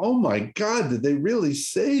 I go, oh my God, did they really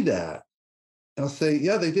say that? And I'll say,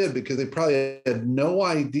 yeah, they did, because they probably had no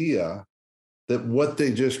idea that what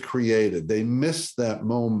they just created, they missed that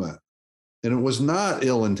moment. And it was not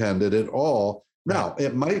ill-intended at all. Now,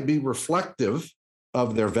 it might be reflective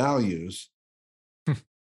of their values. And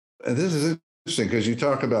this is interesting because you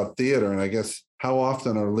talk about theater, and I guess how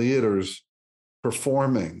often are leaders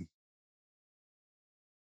performing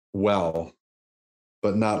well,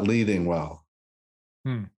 but not leading well?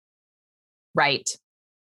 Right.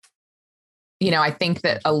 You know, I think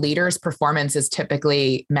that a leader's performance is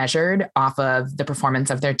typically measured off of the performance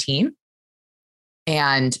of their team.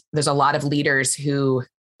 And there's a lot of leaders who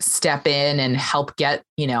step in and help get,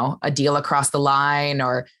 you know, a deal across the line,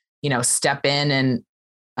 or, you know, step in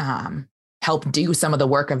and help do some of the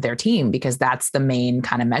work of their team, because that's the main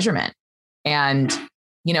kind of measurement. And,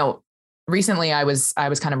 you know, recently I was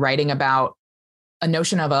kind of writing about a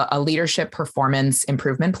notion of a leadership performance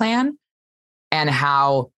improvement plan, and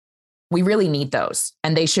how we really need those.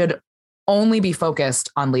 And they should only be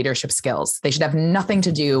focused on leadership skills. They should have nothing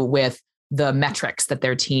to do with the metrics that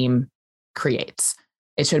their team creates.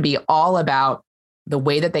 It should be all about the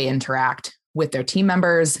way that they interact with their team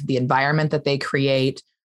members, the environment that they create,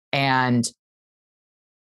 and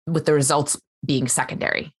with the results being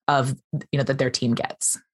secondary of, you know, that their team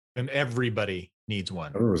gets. And everybody needs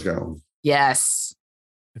one. Everyone's got one. Yes.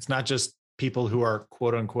 It's not just people who are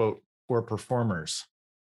quote unquote poor performers.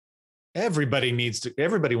 Everybody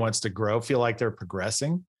wants to grow, feel like they're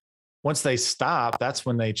progressing. Once they stop, that's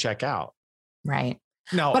when they check out. Right.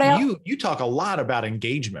 Now, you talk a lot about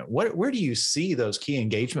engagement. Where do you see those key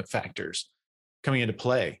engagement factors coming into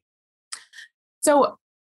play? So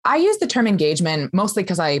I use the term engagement mostly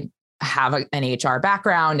because I have an HR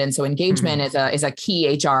background. And so engagement is a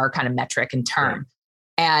key HR kind of metric and term.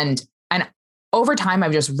 Right. And over time,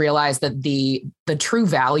 I've just realized that the true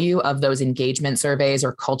value of those engagement surveys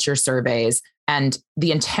or culture surveys, and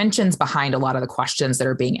the intentions behind a lot of the questions that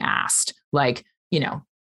are being asked, like, you know,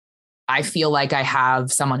 I feel like I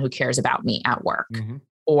have someone who cares about me at work,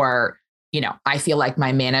 or, you know, I feel like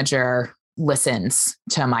my manager listens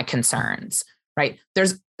to my concerns, right?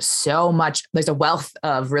 There's a wealth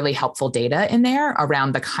of really helpful data in there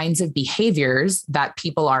around the kinds of behaviors that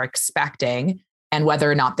people are expecting and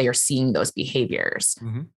whether or not they are seeing those behaviors.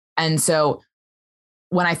 And so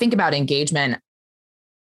when I think about engagement,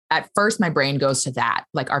 at first my brain goes to that.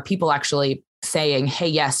 Like, are people actually saying, hey,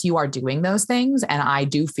 yes, you are doing those things, and I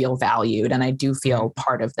do feel valued, and I do feel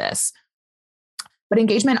part of this. But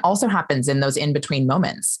engagement also happens in those in-between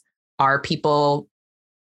moments. Are people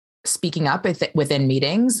speaking up within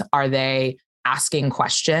meetings? Are they asking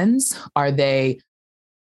questions? Are they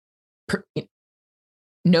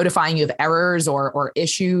notifying you of errors or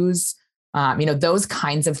issues? You know, those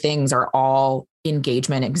kinds of things are all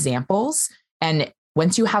engagement examples. And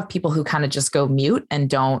once you have people who kind of just go mute and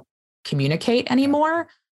don't communicate anymore,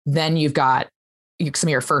 then you've got some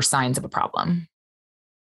of your first signs of a problem.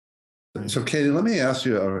 So, Katie, let me ask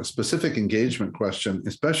you a specific engagement question,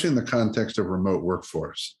 especially in the context of remote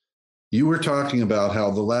workforce. You were talking about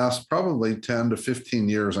how the last probably 10 to 15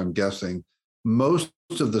 years, I'm guessing, most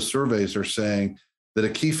of the surveys are saying that a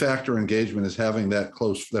key factor in engagement is having that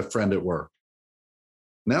friend at work.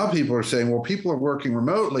 Now people are saying, well, people are working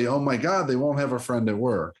remotely. Oh my God, they won't have a friend at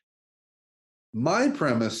work. My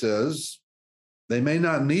premise is they may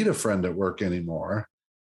not need a friend at work anymore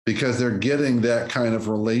because they're getting that kind of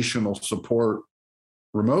relational support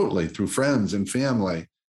remotely through friends and family.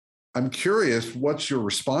 I'm curious, what's your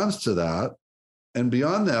response to that? And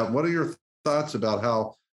beyond that, what are your thoughts about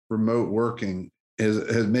how remote working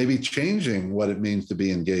is maybe changing what it means to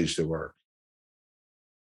be engaged at work?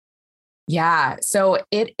 Yeah, so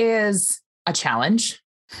it is a challenge,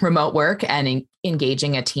 remote work and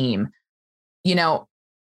engaging a team. You know,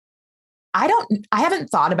 I haven't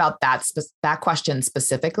thought about that question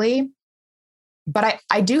specifically, but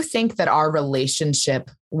I do think that our relationship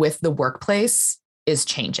with the workplace is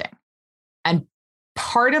changing. And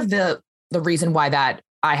part of the reason why that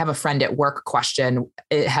I have a friend at work question,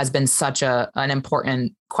 it has been such an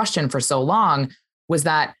important question for so long, was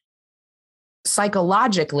that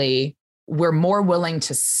psychologically, we're more willing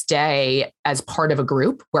to stay as part of a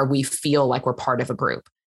group where we feel like we're part of a group.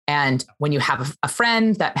 And when you have a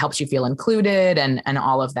friend, that helps you feel included and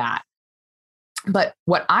all of that. But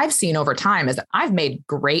what I've seen over time is that I've made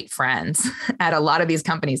great friends at a lot of these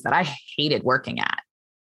companies that I hated working at.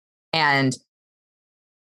 And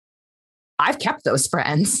I've kept those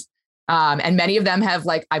friends. And many of them have,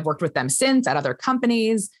 I've worked with them since at other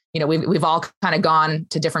companies. You know, we've all kind of gone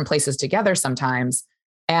to different places together sometimes.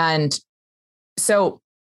 And so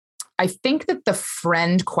I think that the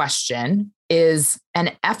friend question is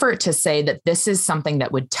an effort to say that this is something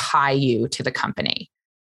that would tie you to the company.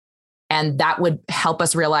 And that would help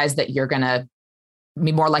us realize that you're going to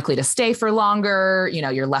be more likely to stay for longer. You know,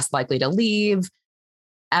 you're less likely to leave.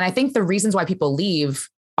 And I think the reasons why people leave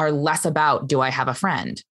are less about, do I have a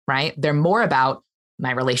friend, right? They're more about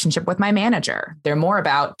my relationship with my manager. They're more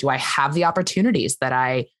about, do I have the opportunities that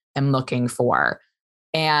I am looking for?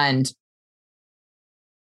 And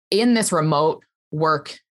in this remote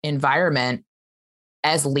work environment,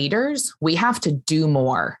 as leaders, we have to do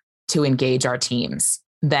more to engage our teams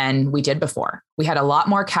than we did before. We had a lot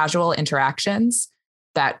more casual interactions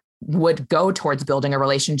that would go towards building a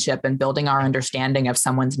relationship and building our understanding of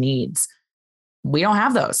someone's needs. We don't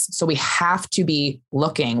have those. So we have to be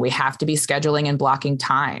looking, we have to be scheduling and blocking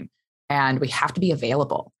time, and we have to be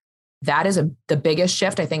available. That is the biggest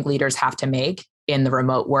shift I think leaders have to make in the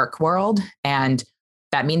remote work world. And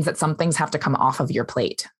that means that some things have to come off of your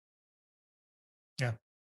plate. Yeah.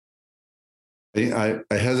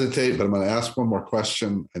 I hesitate, but I'm going to ask one more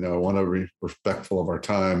question. I know I want to be respectful of our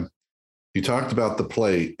time. You talked about the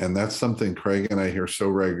plate, and that's something Craig and I hear so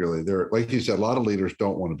regularly. There, like you said, a lot of leaders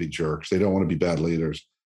don't want to be jerks. They don't want to be bad leaders.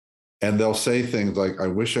 And they'll say things like, I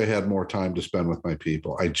wish I had more time to spend with my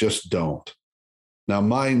people. I just don't. Now,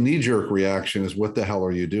 my knee-jerk reaction is, what the hell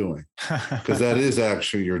are you doing? Because that is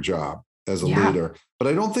actually your job as a leader. But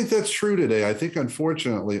I don't think that's true today. I think,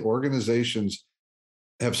 unfortunately, organizations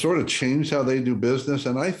have sort of changed how they do business.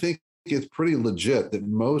 And I think it's pretty legit that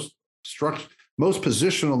most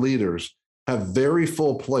positional leaders have very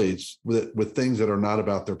full plates with things that are not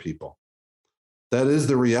about their people. That is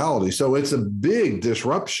the reality. So it's a big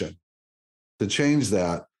disruption to change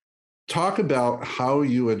that. Talk about how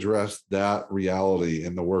you address that reality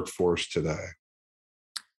in the workforce today.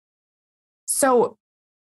 So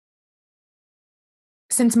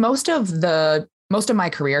since most of my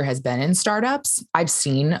career has been in startups, I've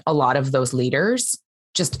seen a lot of those leaders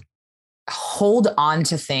just hold on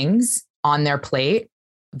to things on their plate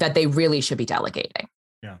that they really should be delegating.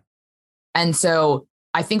 Yeah. And so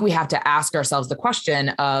I think we have to ask ourselves the question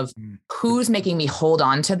of who's making me hold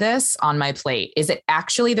on to this on my plate? Is it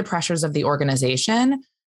actually the pressures of the organization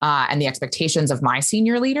and the expectations of my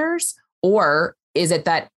senior leaders? Or is it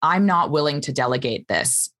that I'm not willing to delegate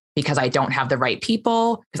this because I don't have the right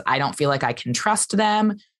people, because I don't feel like I can trust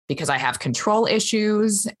them, because I have control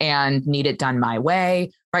issues and need it done my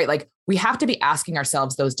way, right? Like, we have to be asking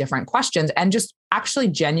ourselves those different questions and just actually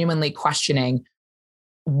genuinely questioning,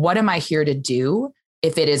 what am I here to do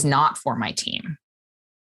if it is not for my team?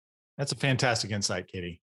 That's a fantastic insight,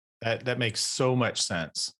 Katie. That makes so much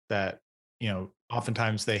sense that,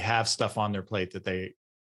 oftentimes they have stuff on their plate that they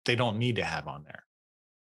don't need to have on there.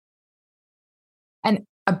 And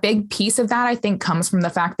a big piece of that, I think, comes from the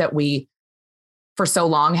fact that we for so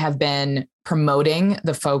long have been promoting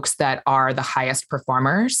the folks that are the highest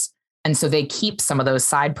performers. And so they keep some of those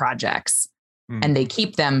side projects and they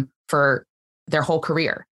keep them for their whole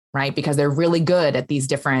career, right? Because they're really good at these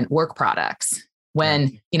different work products.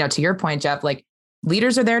 When, to your point, Jeff, like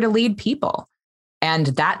leaders are there to lead people. And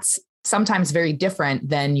that's sometimes very different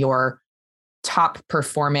than your top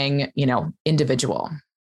performing, individual.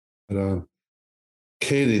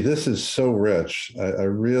 Katie, this is so rich. I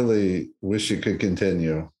really wish it could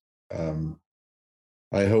continue.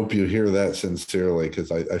 I hope you hear that sincerely,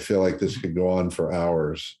 because I feel like this could go on for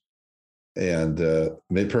hours. And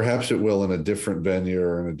perhaps it will in a different venue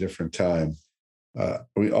or in a different time.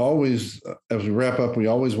 We always, as we wrap up, we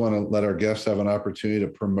always want to let our guests have an opportunity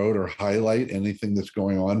to promote or highlight anything that's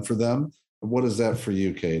going on for them. What is that for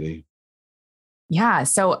you, Katie? Yeah.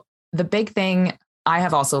 So the big thing, I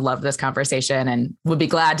have also loved this conversation and would be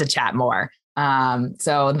glad to chat more.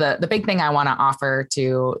 So the big thing I want to offer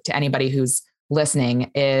to anybody who's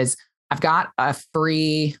listening is I've got a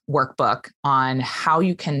free workbook on how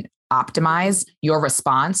you can optimize your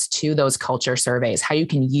response to those culture surveys, how you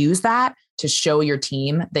can use that to show your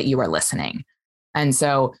team that you are listening. And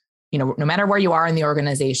so, no matter where you are in the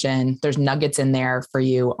organization, there's nuggets in there for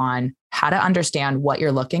you on how to understand what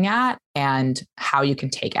you're looking at and how you can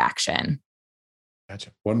take action.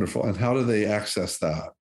 Gotcha. Wonderful. And how do they access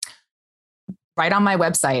that? Right on my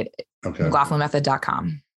website, okay.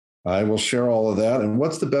 McLaughlinMethod.com. I will share all of that. And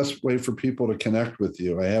what's the best way for people to connect with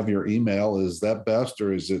you? I have your email. Is that best,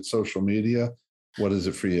 or is it social media? What is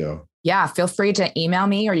it for you? Yeah, feel free to email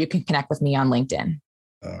me, or you can connect with me on LinkedIn.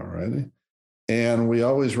 All righty. And we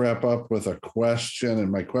always wrap up with a question.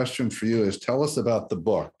 And my question for you is, tell us about the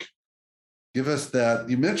book. Give us that.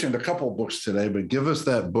 You mentioned a couple of books today, but give us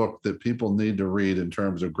that book that people need to read in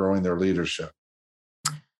terms of growing their leadership.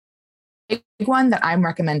 The big one that I'm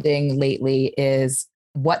recommending lately is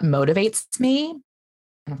What Motivates Me.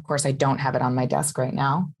 And of course, I don't have it on my desk right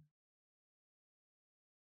now.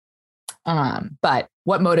 But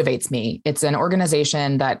What Motivates Me, it's an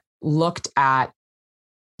organization that looked at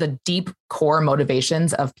the deep core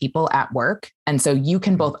motivations of people at work. And so you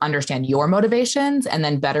can both understand your motivations and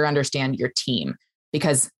then better understand your team,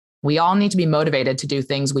 because we all need to be motivated to do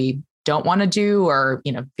things we don't want to do or,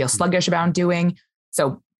 feel sluggish about doing.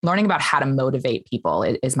 So learning about how to motivate people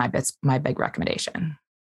is my big recommendation.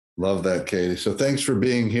 Love that, Katie. So thanks for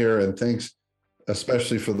being here, and thanks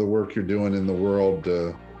especially for the work you're doing in the world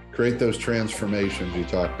to create those transformations you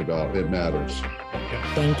talked about. It matters.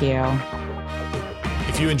 Thank you.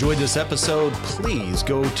 If you enjoyed this episode, please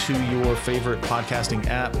go to your favorite podcasting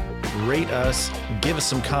app, rate us, give us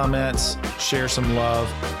some comments, share some love.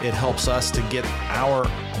 It helps us to get our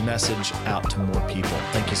message out to more people.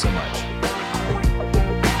 Thank you so much.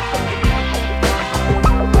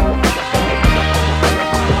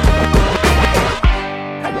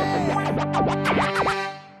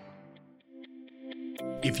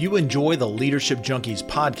 If you enjoy the Leadership Junkies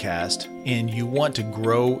podcast and you want to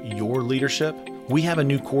grow your leadership, we have a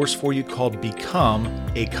new course for you called Become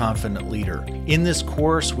a Confident Leader. In this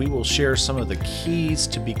course, we will share some of the keys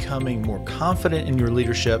to becoming more confident in your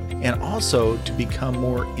leadership and also to become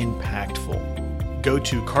more impactful. Go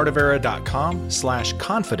to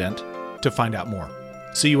cardavera.com/confident to find out more.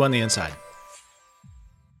 See you on the inside.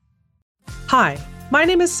 Hi, my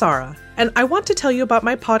name is Sarah, and I want to tell you about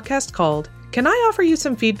my podcast called Can I Offer You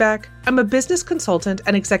Some Feedback? I'm a business consultant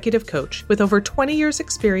and executive coach with over 20 years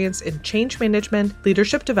experience in change management,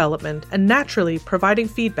 leadership development, and naturally providing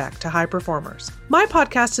feedback to high performers. My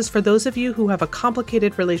podcast is for those of you who have a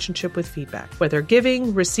complicated relationship with feedback, whether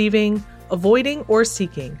giving, receiving, avoiding, or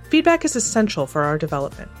seeking. Feedback is essential for our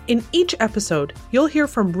development. In each episode, you'll hear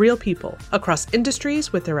from real people across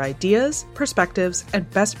industries with their ideas, perspectives,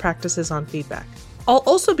 and best practices on feedback. I'll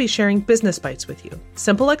also be sharing business bites with you,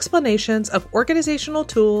 simple explanations of organizational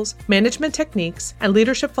tools, management techniques, and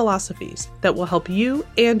leadership philosophies that will help you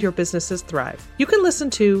and your businesses thrive. You can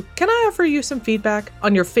listen to Can I Offer You Some Feedback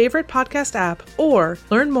on your favorite podcast app, or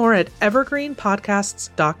learn more at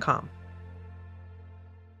evergreenpodcasts.com.